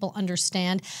helps people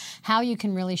understand how you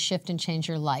can really shift and change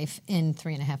your life in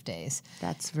 3.5 days.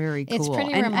 That's very cool. It's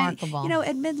pretty remarkable.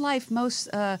 At midlife, most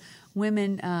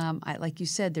women, like you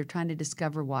said, they're trying to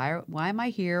discover why am I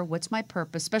here? What's my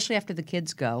purpose? Especially after the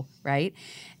kids go, right?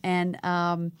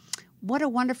 And what a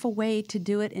wonderful way to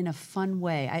do it in a fun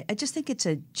way. I just think it's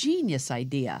a genius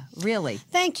idea, really.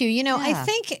 Thank you. I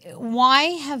think why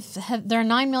have there are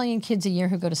 9 million kids a year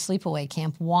who go to sleepaway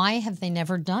camp. Why have they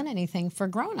never done anything for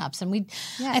grown-ups? And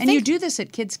you do this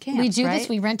at kids' camps, we do right? this.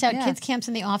 We rent out kids' camps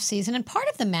in the off-season. And part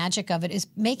of the magic of it is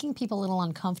making people a little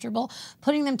uncomfortable,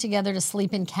 putting them together to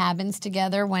sleep in cabins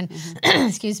together when,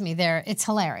 excuse me, it's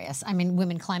hilarious. I mean,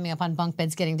 women climbing up on bunk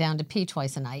beds, getting down to pee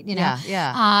twice a night,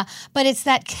 Yeah. But it's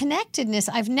that connectedness.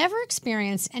 I've never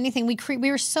experienced anything. We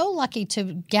were so lucky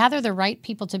to gather the right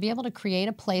people to be able to create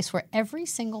a place where every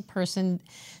single person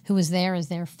who is there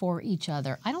for each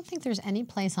other. I don't think there's any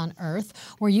place on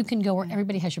earth where you can go where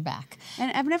everybody has your back.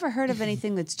 And I've never heard of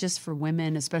anything that's just for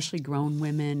women, especially grown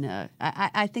women.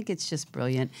 I think it's just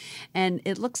brilliant. And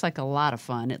it looks like a lot of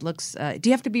fun. It looks. Do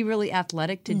you have to be really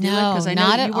athletic to do it? Because I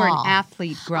know you were an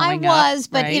athlete growing up. I was,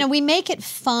 but right? We make it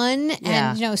fun,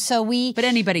 and so we. But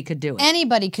anybody could do it.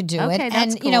 Anybody could do it. Okay,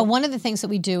 that's and cool. One of the things that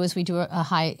we do is we do a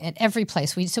high at every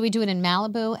place. We do it in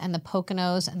Malibu and the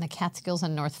Poconos and the Catskills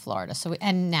and North Florida.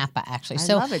 And Napa actually.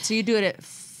 I love it. So you do it at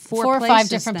four or places 5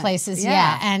 different now. places,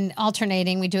 yeah. And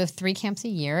alternating. We do have 3 camps a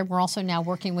year. We're also now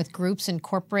working with groups and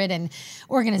corporate and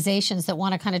organizations that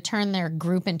want to kind of turn their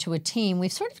group into a team.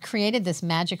 We've sort of created this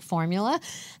magic formula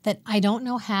that I don't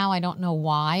know how, I don't know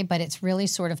why, but it's really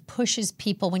sort of pushes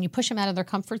people, when you push them out of their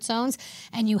comfort zones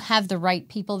and you have the right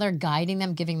people there guiding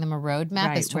them, giving them a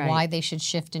roadmap as to why they should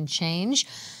shift and change.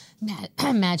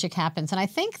 Magic happens. And I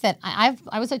think that I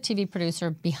was a TV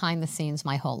producer behind the scenes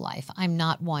my whole life. I'm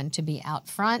not one to be out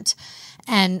front,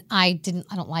 and I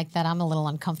don't like that. I'm a little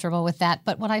uncomfortable with that.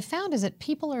 But what I found is that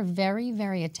people are very,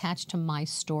 very attached to my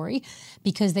story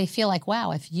because they feel like,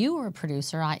 wow, if you were a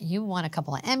producer, you won a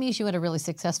couple of Emmys, you had a really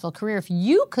successful career. If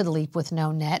you could leap with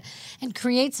no net and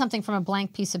create something from a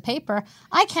blank piece of paper,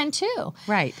 I can too.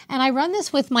 Right. And I run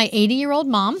this with my 80-year-old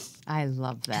mom. I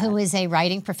love that. Who is a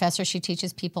writing professor. She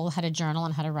teaches people how to journal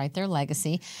and how to write their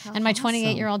legacy. And my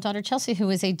 28-year-old daughter, Chelsea, who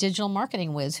is a digital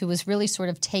marketing whiz, who has really sort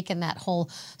of taken that whole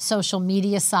social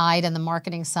media side and the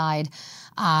marketing side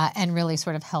and really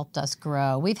sort of helped us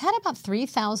grow. We've had about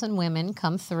 3,000 women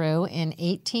come through in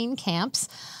 18 camps.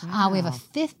 We have a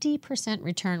 50%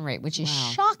 return rate, which is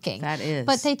shocking. That is.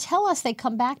 But they tell us they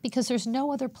come back because there's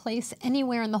no other place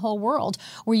anywhere in the whole world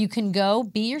where you can go,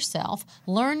 be yourself,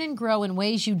 learn and grow in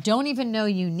ways you don't even know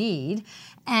you need,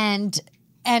 and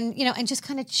just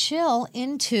kind of chill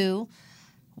into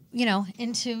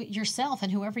yourself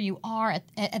and whoever you are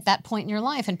at that point in your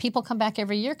life. And people come back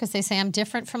every year because they say, I'm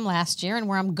different from last year and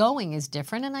where I'm going is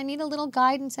different and I need a little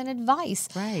guidance and advice.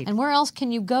 Right. And where else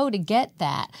can you go to get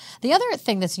that? The other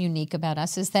thing that's unique about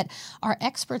us is that our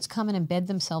experts come and embed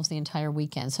themselves the entire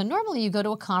weekend. So normally you go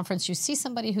to a conference, you see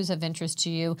somebody who's of interest to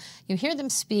you, you hear them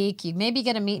speak, you maybe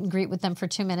get a meet and greet with them for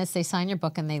 2 minutes, they sign your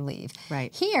book and they leave.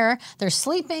 Right. Here, they're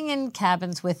sleeping in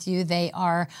cabins with you. They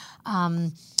are...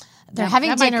 they're having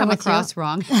that dinner might come with across you.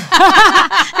 wrong. No,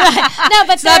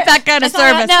 but It's not that kind of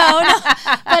service.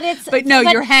 But it's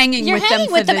you're hanging with them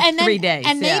for the 3 days.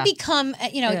 and they become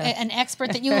an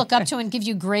expert that you look up to and give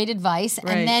you great advice,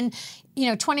 and then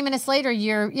 20 minutes later,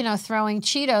 you're, throwing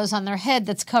Cheetos on their head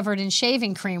that's covered in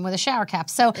shaving cream with a shower cap.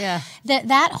 So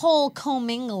that whole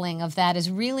commingling of that is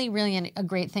really, really a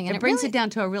great thing. And it brings it down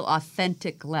to a real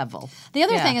authentic level. The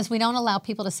other thing is we don't allow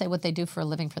people to say what they do for a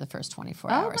living for the first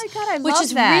 24 hours. Oh, my God, I love Which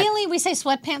is that. really, we say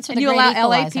sweatpants are And the you great allow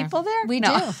equalizer. LA people there? We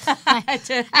No.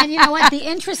 do. And you know what? The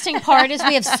interesting part is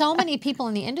we have so many people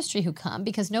in the industry who come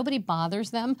because nobody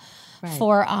bothers them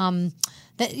for...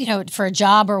 for a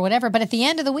job or whatever. But at the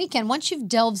end of the weekend, once you've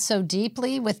delved so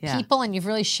deeply with people and you've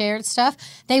really shared stuff,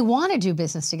 they want to do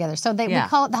business together. So we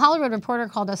call it, the Hollywood Reporter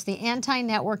called us the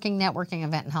anti-networking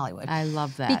event in Hollywood. I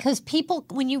love that. Because people,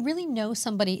 when you really know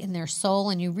somebody in their soul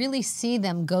and you really see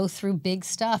them go through big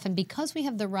stuff, and because we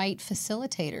have the right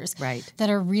facilitators that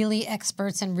are really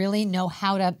experts and really know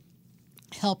how to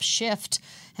help shift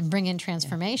and bring in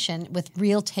transformation with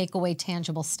real takeaway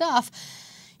tangible stuff,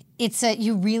 it's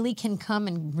you really can come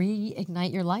and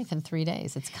reignite your life in 3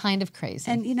 days. It's kind of crazy.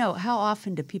 And, how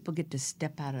often do people get to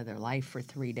step out of their life for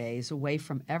 3 days, away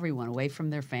from everyone, away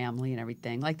from their family and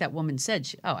everything? Like that woman said,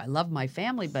 I love my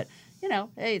family, but,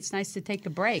 hey, it's nice to take a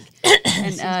break.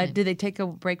 And do they take a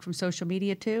break from social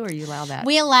media too, or you allow that?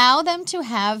 We allow them to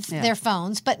have their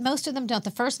phones, but most of them don't.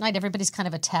 The first night, everybody's kind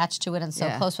of attached to it and so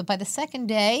close. But by the second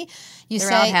day,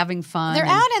 they're out having fun. They're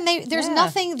out and there's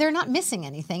nothing. They're not missing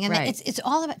anything. And Right. it's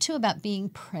all about being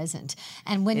present.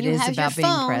 And when It you is have your about being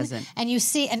phone present. and you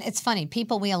see, and it's funny,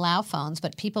 we allow phones,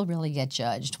 but people really get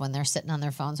judged when they're sitting on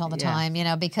their phones all the time,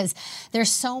 because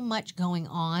there's so much going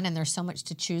on and there's so much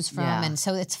to choose from. Yeah. And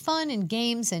so it's fun and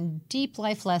games and deep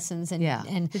life lessons and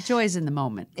the joy is in the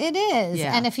moment. it is.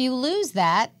 Yeah. And if you lose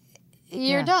that,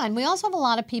 you're done. We also have a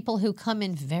lot of people who come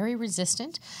in very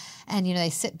resistant and, they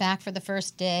sit back for the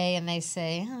first day and they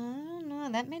say, oh, no,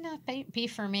 that may not be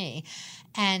for me.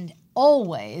 And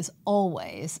always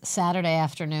Saturday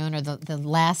afternoon or the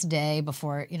last day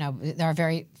before, our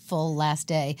very full last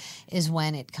day is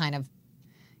when it kind of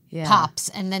pops,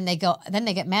 and then they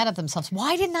get mad at themselves.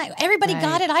 Why didn't I? Everybody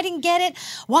got it. I didn't get it.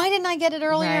 Why didn't I get it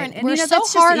earlier? Right. And we're so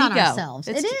that's just hard on ego. ourselves.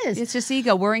 It is. It's just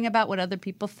ego, worrying about what other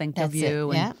people think of That's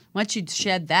you. it. And once you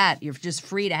shed that, you're just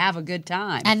free to have a good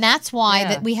time. And that's why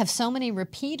that we have so many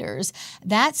repeaters.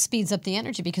 That speeds up the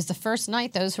energy because the first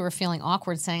night, those who are feeling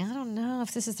awkward, saying, I don't know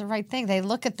if this is the right thing, they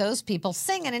look at those people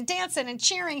singing and dancing and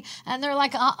cheering, and they're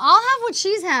like, I'll have what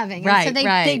she's having. Right, and so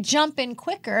they jump in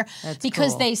quicker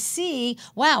because they see,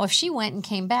 wow, if she went and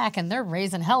came back and they're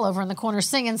raising hell over in the corner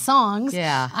singing songs,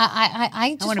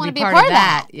 I just want to be a part of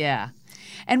that. Yeah.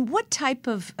 And what type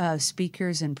of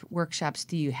speakers and workshops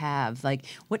do you have? Like,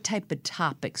 what type of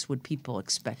topics would people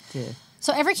expect to?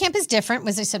 So every camp is different.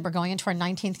 As I said, we're going into our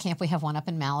 19th camp. We have one up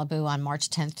in Malibu on March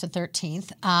 10th to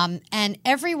 13th. And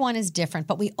everyone is different,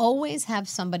 but we always have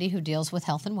somebody who deals with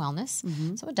health and wellness.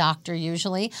 Mm-hmm. So a doctor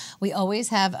usually. We always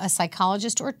have a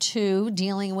psychologist or two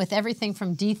dealing with everything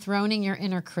from dethroning your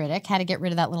inner critic, how to get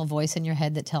rid of that little voice in your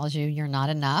head that tells you you're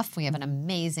not enough. We have an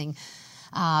amazing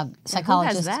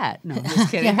psychologist. Who has that? No, I'm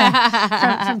just kidding.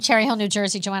 from Cherry Hill, New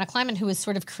Jersey, Joanna Kleiman, who has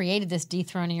sort of created this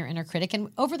dethroning your inner critic.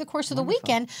 And over the course of the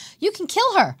weekend, you can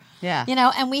kill her. Yeah.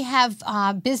 And we have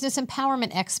business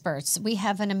empowerment experts. We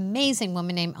have an amazing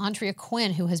woman named Andrea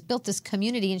Quinn who has built this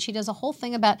community, and she does a whole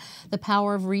thing about the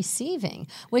power of receiving,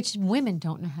 which women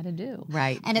don't know how to do.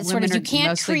 Right. And it's Women sort of, you are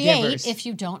can't mostly create givers. if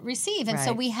you don't receive. And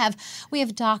so Right. we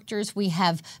have doctors, we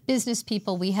have business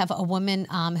people. We have a woman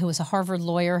who is a Harvard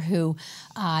lawyer who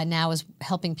now is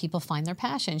helping people find their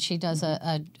passion. She does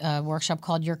a workshop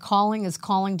called Your Calling is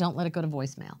Calling, Don't Let It Go to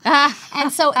Voicemail.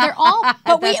 And so they're all,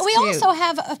 but we also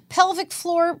have a pelvic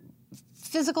floor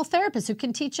physical therapist who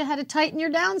can teach you how to tighten your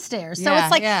downstairs. So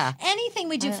it's like anything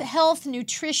we do, health,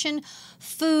 nutrition,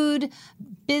 food,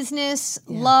 business,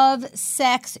 love,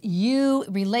 sex,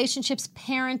 relationships,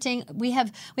 parenting. We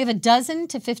have a dozen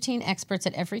to 15 experts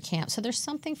at every camp. So there's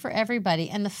something for everybody.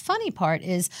 And the funny part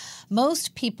is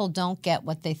most people don't get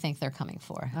what they think they're coming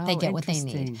for. They get what they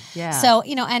need. Yeah. So,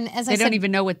 and as I said, they don't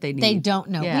even know what they need. They don't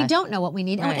know. Yeah. We don't know what we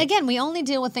need. Right. And again, we only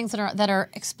deal with things that are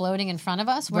exploding in front of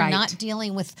us. We're not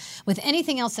dealing with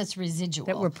anything else that's residual.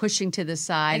 That we're pushing to the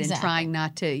side and trying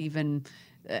not to even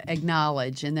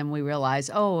acknowledge, and then we realize,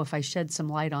 if I shed some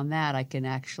light on that, I can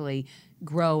actually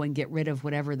grow and get rid of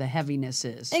whatever the heaviness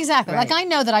is. Exactly. Like I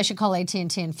know that I should call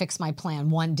AT&T and fix my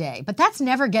plan one day, but that's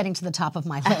never getting to the top of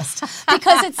my list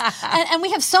because it's and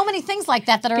we have so many things like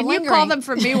that are lingering. Can you call them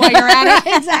for me while you're at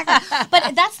it? Exactly.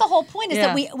 But that's the whole point is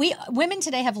that we women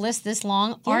today have lists this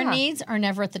long. Our needs are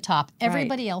never at the top.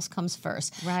 Everybody else comes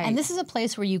first. Right. And this is a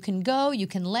place where you can go, you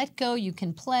can let go, you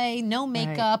can play, no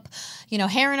makeup,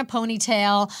 hair in a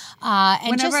ponytail. And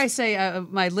whenever I say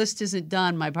my list isn't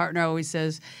done, my partner always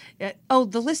says,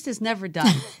 the list is never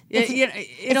done.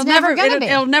 It'll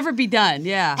never be done.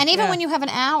 Yeah. And even when you have an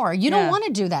hour, you don't want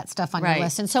to do that stuff on your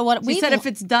list. And so what we said, if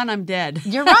it's done, I'm dead.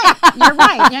 You're right. You're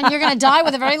right. You're going to die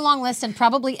with a very long list, and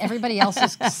probably everybody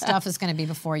else's stuff is going to be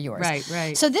before yours.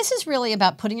 Right. So this is really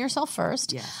about putting yourself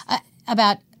first. Yes.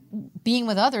 About being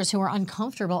with others who are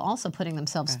uncomfortable, also putting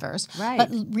themselves first. Right. But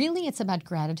really it's about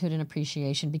gratitude and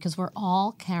appreciation because we're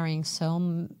all carrying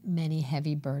so many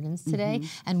heavy burdens today.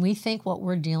 And we think what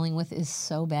we're dealing with is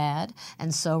so bad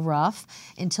and so rough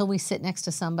until we sit next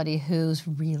to somebody who's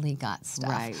really got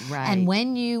stuff. Right. And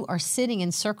when you are sitting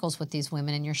in circles with these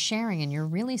women and you're sharing and you're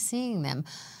really seeing them,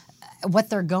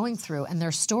 what they're going through and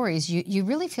their stories, you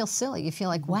really feel silly. You feel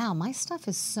like, wow, my stuff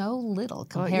is so little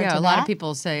compared to that. A lot of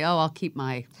people say, I'll keep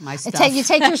my stuff. You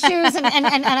take your shoes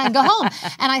and go home.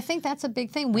 And I think that's a big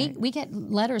thing. We get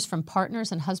letters from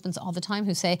partners and husbands all the time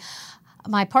who say,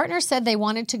 my partner said they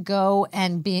wanted to go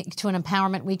and be to an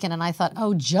empowerment weekend, and I thought,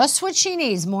 just what she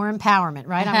needs, more empowerment,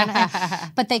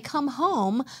 right? But they come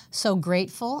home so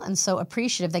grateful and so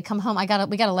appreciative. They come home. We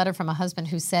got a letter from a husband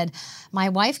who said, my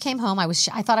wife came home. I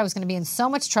thought I was going to be in so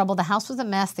much trouble. The house was a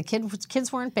mess. The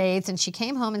kids weren't bathed, and she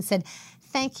came home and said,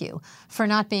 thank you for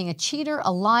not being a cheater,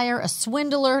 a liar, a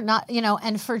swindler,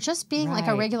 and for just being like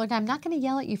a regular guy. I'm not going to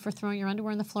yell at you for throwing your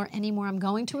underwear on the floor anymore. I'm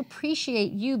going to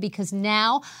appreciate you because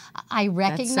now I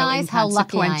recognize how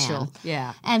lucky I am.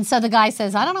 Yeah. And so the guy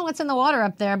says, I don't know what's in the water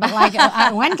up there, but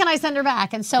when can I send her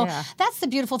back? And so that's the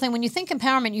beautiful thing. When you think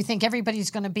empowerment, you think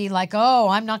everybody's going to be like,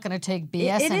 I'm not going to take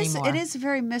BS anymore. It is a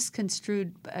very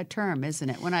misconstrued term, isn't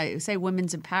it? When I say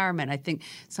women's empowerment, I think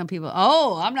some people,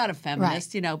 I'm not a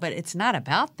feminist, but it's not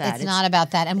about that. It's not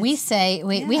about that. And we say,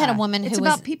 we had a woman who was... It's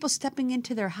about people stepping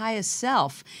into their highest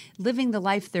self, living the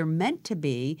life they're meant to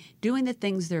be, doing the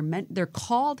things they're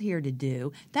called here to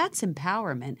do. That's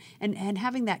empowerment. And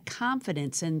having that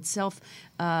confidence and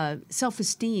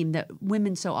self-esteem that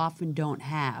women so often don't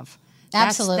have.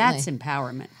 Absolutely. That's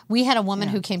empowerment. We had a woman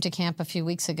who came to camp a few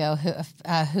weeks ago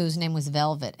whose name was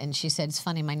Velvet. And she said, it's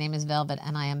funny, my name is Velvet,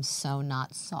 and I am so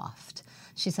not soft.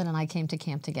 She said, and I came to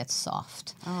camp to get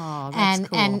soft. Oh, that's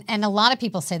cool. And a lot of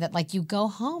people say that, like, you go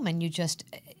home and you just...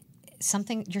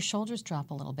 your shoulders drop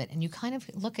a little bit and you kind of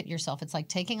look at yourself. It's like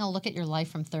taking a look at your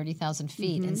life from 30,000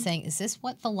 feet and saying, is this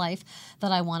what the life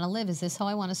that I want to live? Is this how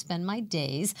I want to spend my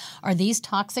days? Are these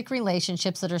toxic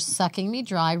relationships that are sucking me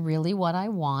dry really what I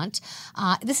want?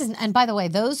 And by the way,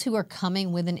 those who are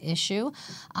coming with an issue,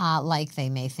 like they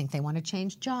may think they want to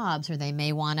change jobs or they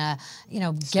may want to,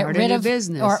 get rid of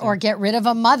business or get rid of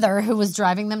a mother who was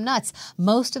driving them nuts.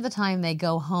 Most of the time they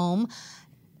go home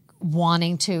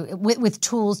wanting to, with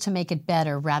tools to make it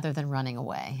better rather than running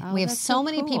away. We have so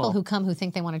many people who come who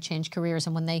think they want to change careers,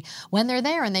 and when they're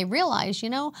there and they realize,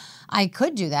 I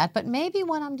could do that, but maybe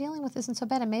what I'm dealing with isn't so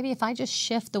bad, and maybe if I just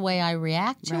shift the way I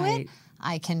react to it,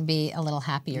 I can be a little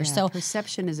happier. Yeah, so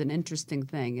perception is an interesting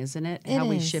thing, isn't it? How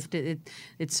we shift it.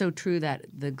 It's so true that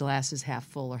the glass is half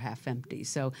full or half empty.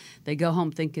 So they go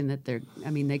home thinking that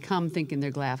they come thinking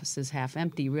their glass is half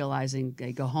empty, realizing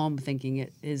they go home thinking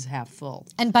it is half full.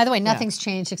 And by the way, nothing's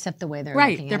changed except the way they're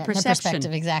looking at it. Perception. Their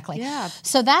perspective, exactly. Yeah.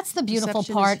 So that's the beautiful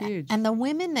Perception part. is huge. And the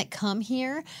women that come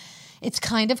here, It's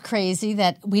kind of crazy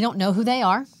that we don't know who they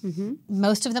are.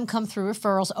 Most of them come through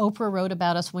referrals. Oprah wrote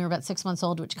about us when we were about 6 months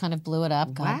old, which kind of blew it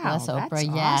up. God bless Oprah. That's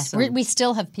Yeah, awesome. we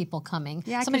still have people coming.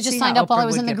 Yeah, I Somebody could just see signed how up while I Oprah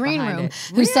was in would the get green behind room it.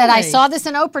 who said, I Really? saw this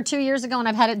in Oprah 2 years ago and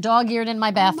I've had it dog-eared in my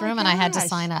bathroom and I had to gosh.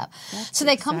 sign up. That's So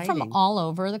they come exciting. from all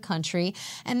over the country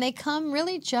and they come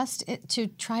really just to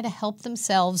try to help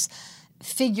themselves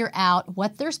figure out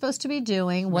what they're supposed to be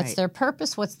doing, what's Right. their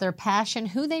purpose, what's their passion,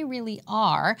 who they really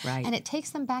are. Right. And it takes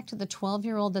them back to the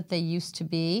 12-year-old that they used to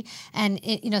be. And,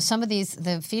 some of the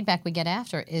feedback we get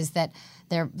after is that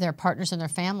their partners and their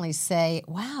families say,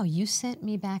 wow, you sent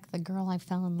me back the girl I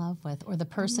fell in love with or the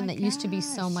person that used to be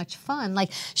so much fun.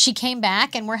 Like she came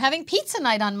back and we're having pizza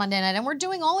night on Monday night and we're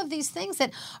doing all of these things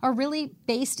that are really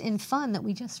based in fun that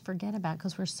we just forget about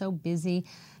because we're so busy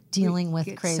dealing with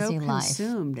get crazy so life.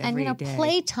 consumed And every day.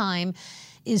 playtime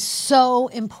is so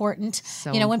important.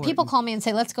 So when people important. call me and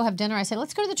say, let's go have dinner, I say,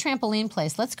 let's go to the trampoline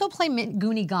place. Let's go play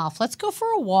Goonie golf. Let's go for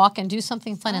a walk and do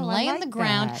something fun and Oh, I lay on like the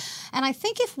ground. that. And I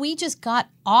think if we just got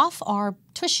off our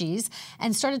tushies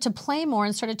and started to play more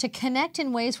and started to connect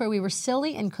in ways where we were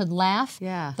silly and could laugh,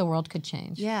 Yeah. the world could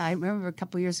change. Yeah, I remember a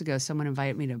couple years ago, someone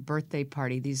invited me to a birthday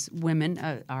party. These women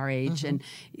our age, and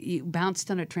you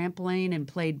bounced on a trampoline and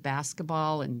played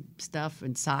basketball and stuff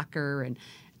and soccer and.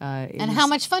 And how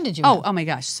much fun did you have? Oh my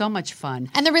gosh, so much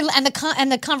fun. And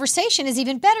the conversation is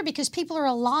even better because people are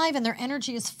alive and their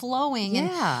energy is flowing.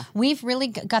 Yeah. And we've really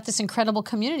got this incredible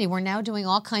community. We're now doing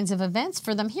all kinds of events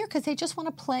for them here because they just want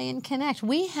to play and connect.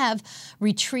 We have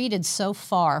retreated so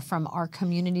far from our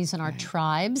communities and our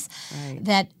tribes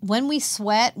that when we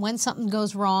sweat, when something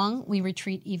goes wrong, we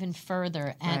retreat even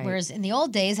further. And whereas in the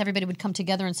old days, everybody would come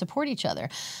together and support each other.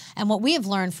 And what we have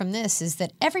learned from this is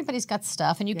that everybody's got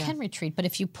stuff and you can retreat, but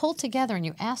if you pull together and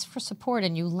you ask for support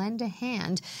and you lend a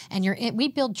hand and we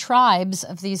build tribes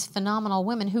of these phenomenal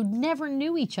women who never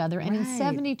knew each other and in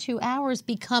 72 hours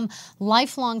become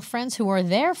lifelong friends who are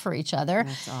there for each other.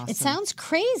 That's awesome. It sounds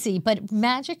crazy, but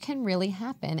magic can really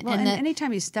happen. Well, and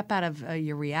anytime you step out of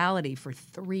your reality for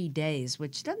 3 days,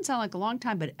 which doesn't sound like a long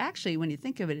time, but actually when you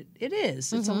think of it, it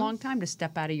is. It's a long time to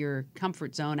step out of your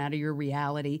comfort zone, out of your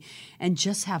reality, and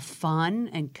just have fun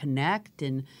and connect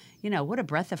and what a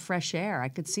breath of fresh air. I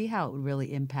could see how it would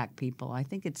really impact people. I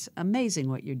think it's amazing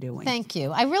what you're doing. Thank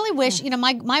you. I really wish,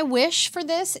 my wish for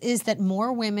this is that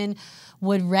more women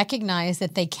would recognize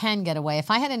that they can get away. If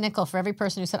I had a nickel for every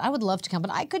person who said, I would love to come,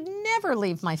 but I could never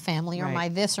leave my family or my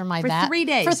this or my that. For 3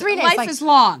 days. For 3 days. Life is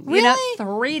long. Really?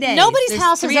 3 days. Nobody's There's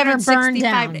house has ever burned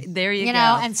 365 down. There you go.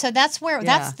 And so that's where,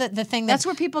 that's the thing. That's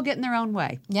where people get in their own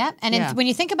way. Yeah. And when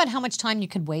you think about how much time you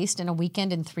could waste in a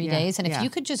weekend in 3 days, and if you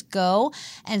could just go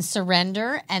and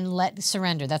surrender and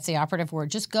surrender, that's the operative word,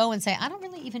 just go and say, I don't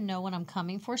really even know what I'm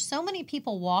coming for. So many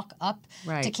people walk up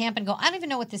to camp and go, I don't even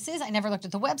know what this is. I never looked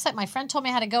at the website. My friend told me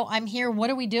how to go. I'm here. What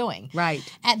are we doing? Right.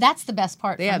 And that's the best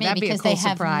part for me that'd be a because cool they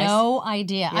have surprise. no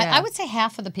idea. Yeah. I would say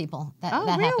half of the people that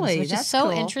happens, really? which That's is so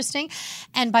cool. interesting.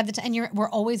 And by the time we're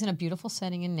always in a beautiful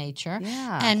setting in nature.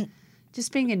 Yeah. And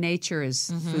just being in nature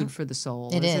is food for the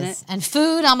soul, it isn't is. it? And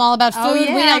food, I'm all about food. Oh,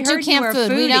 yeah, we I don't do heard you were camp a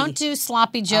food. We foodie. don't do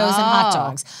sloppy joes and hot Oh.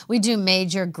 dogs. We do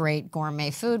major, great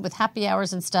gourmet food with happy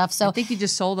hours and stuff. So I think you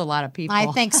just sold a lot of people. I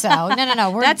think so.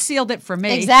 No. That sealed it for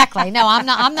me. Exactly. No,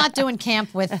 I'm not doing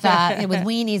camp with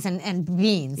weenies and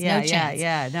beans. No chance.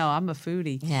 Yeah. No, I'm a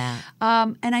foodie. Yeah.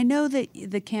 And I know that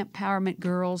the Campowerment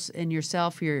girls and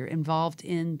yourself, you're involved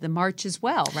in the march as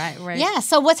well, right? Yeah.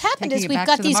 So what's happened Taking is it we've back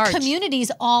got to the these march.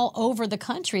 communities all over the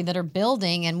country that are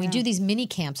building, and we do these mini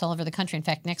camps all over the country. In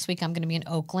fact, next week I'm going to be in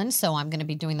Oakland, so I'm going to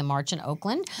be doing the march in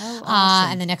Oakland. Oh,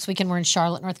 awesome. And the next weekend we're in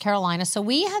Charlotte, North Carolina. So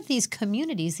we have these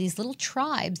communities, these little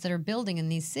tribes that are building in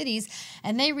these cities,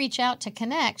 and they reach out to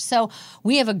connect. So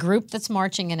we have a group that's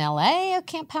marching in LA of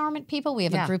Campowerment people. We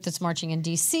have a group that's marching in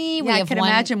DC. Yeah, I can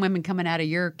imagine women coming out of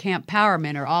your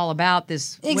Campowerment are all about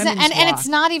this women's and walk. it's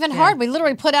not even hard. We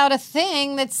literally put out a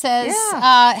thing that says,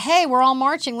 hey, we're all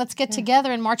marching. Let's get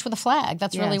together and march with a flag.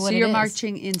 That's really what it is. So you're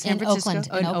marching in San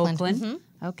Francisco? In Oakland.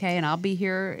 Mm-hmm. Okay, and I'll be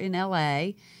here in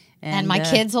LA. And my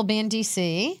kids will be in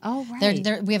D.C. Oh,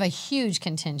 right. We have a huge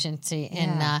contingency.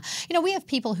 We have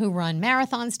people who run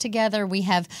marathons together. We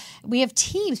have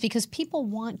teams because people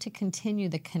want to continue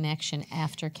the connection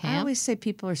after camp. I always say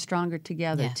people are stronger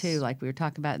together, Yes. too, like we were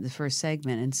talking about in the first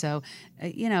segment. And so,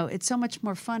 it's so much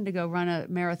more fun to go run a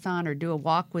marathon or do a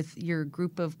walk with your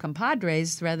group of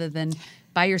compadres rather than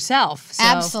by yourself. So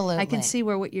Absolutely. I can see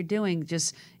where what you're doing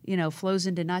just, flows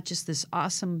into not just this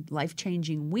awesome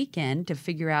life-changing weekend to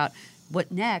figure out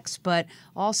what next, but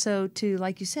also to,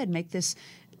 like you said, make this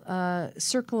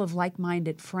circle of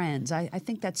like-minded friends. I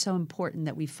think that's so important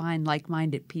that we find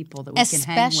like-minded people that we can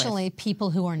hang with. Especially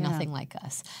people who are nothing like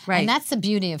us. Right. And that's the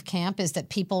beauty of camp, is that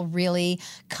people really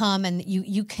come and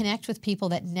you connect with people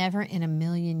that never in a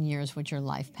million years would your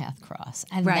life path cross.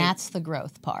 And that's the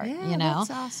growth part, Yeah, you know?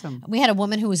 that's awesome. We had a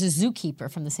woman who was a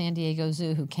zookeeper from the San Diego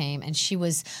Zoo who came, and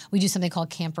we do something called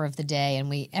Camper of the Day,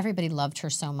 and everybody loved her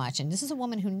so much. And this is a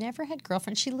woman who never had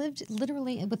girlfriends. She lived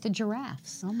literally with the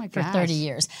giraffes for 30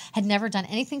 years. Had never done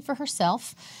anything for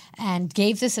herself and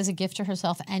gave this as a gift to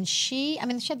herself. And she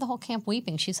had the whole camp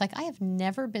weeping. She's like, I have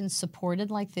never been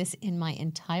supported like this in my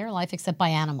entire life except by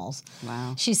animals.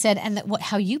 Wow. She said, and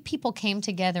how you people came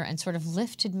together and sort of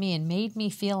lifted me and made me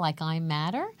feel like I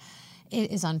matter.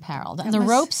 It is unparalleled. And the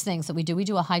ropes things that we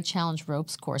do a high challenge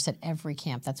ropes course at every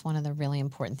camp. That's one of the really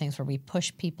important things, where we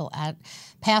push people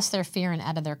past their fear and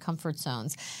out of their comfort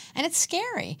zones. And it's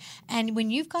scary. And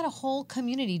when you've got a whole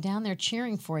community down there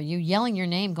cheering for you, yelling your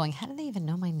name, going, how do they even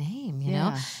know my name? You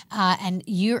know? And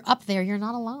you're up there, you're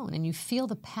not alone. And you feel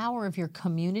the power of your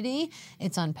community.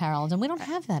 It's unparalleled. And we don't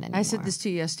have that anymore. I said this to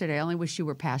you yesterday. I only wish you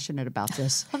were passionate about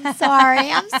this. I'm sorry.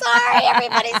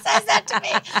 Everybody says that to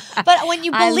me. But when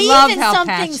you believe in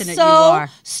something so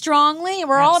strongly,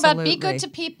 we're all about be good to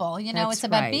people. You know, it's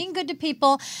about being good to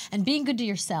people and being good to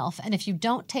yourself. And if you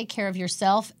don't take care of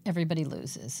yourself, everybody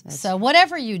loses. So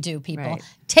whatever you do, people,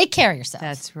 take care of yourself.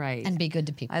 That's right. And be good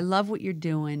to people. I love what you're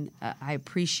doing. I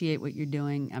appreciate what you're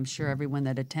doing. I'm sure everyone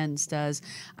that attends does.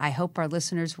 I hope our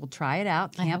listeners will try it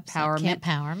out. Campowerment.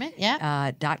 Campowerment,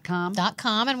 yeah. .com.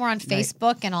 .com, and we're on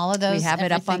Facebook and all of those. We have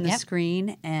it up on the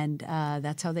screen, and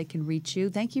that's how they can reach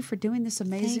you. Thank you for doing this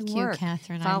amazing work. Thank you,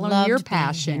 Catherine. Following your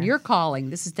passion, your calling.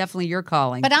 This is definitely your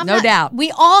calling. But no doubt.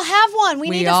 We all have one. We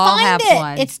need to find it.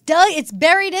 One. It's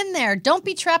buried in there. Don't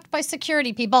be trapped by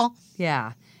security, people.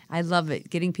 Yeah. I love it.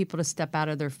 Getting people to step out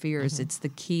of their fears. It's the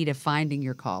key to finding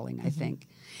your calling, I think.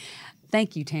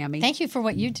 Thank you, Tammi. Thank you for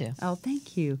what you do. Oh,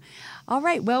 thank you. All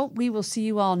right. Well, we will see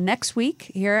you all next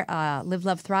week here, Live,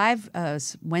 Love, Thrive,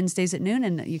 Wednesdays at noon.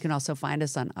 And you can also find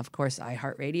us on, of course,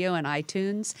 iHeartRadio and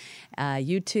iTunes,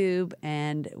 YouTube.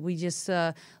 And we just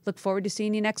look forward to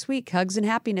seeing you next week. Hugs and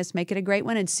happiness. Make it a great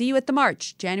one. And see you at the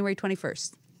March, January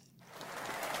 21st.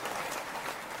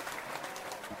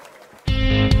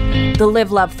 The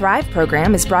Live, Love, Thrive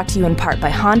program is brought to you in part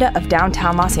by Honda of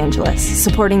downtown Los Angeles,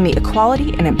 supporting the equality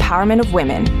and empowerment of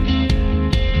women.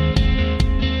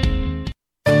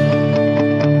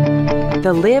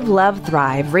 The Live, Love,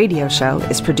 Thrive radio show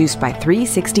is produced by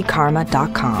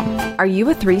 360karma.com. Are you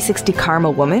a 360 Karma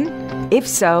woman? If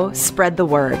so, spread the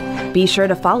word. Be sure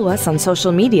to follow us on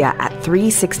social media at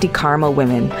 360 Karma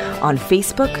Women on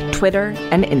Facebook, Twitter,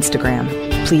 and Instagram.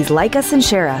 Please like us and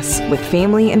share us with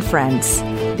family and friends.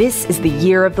 This is the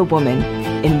year of the woman,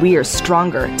 and we are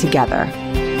stronger together.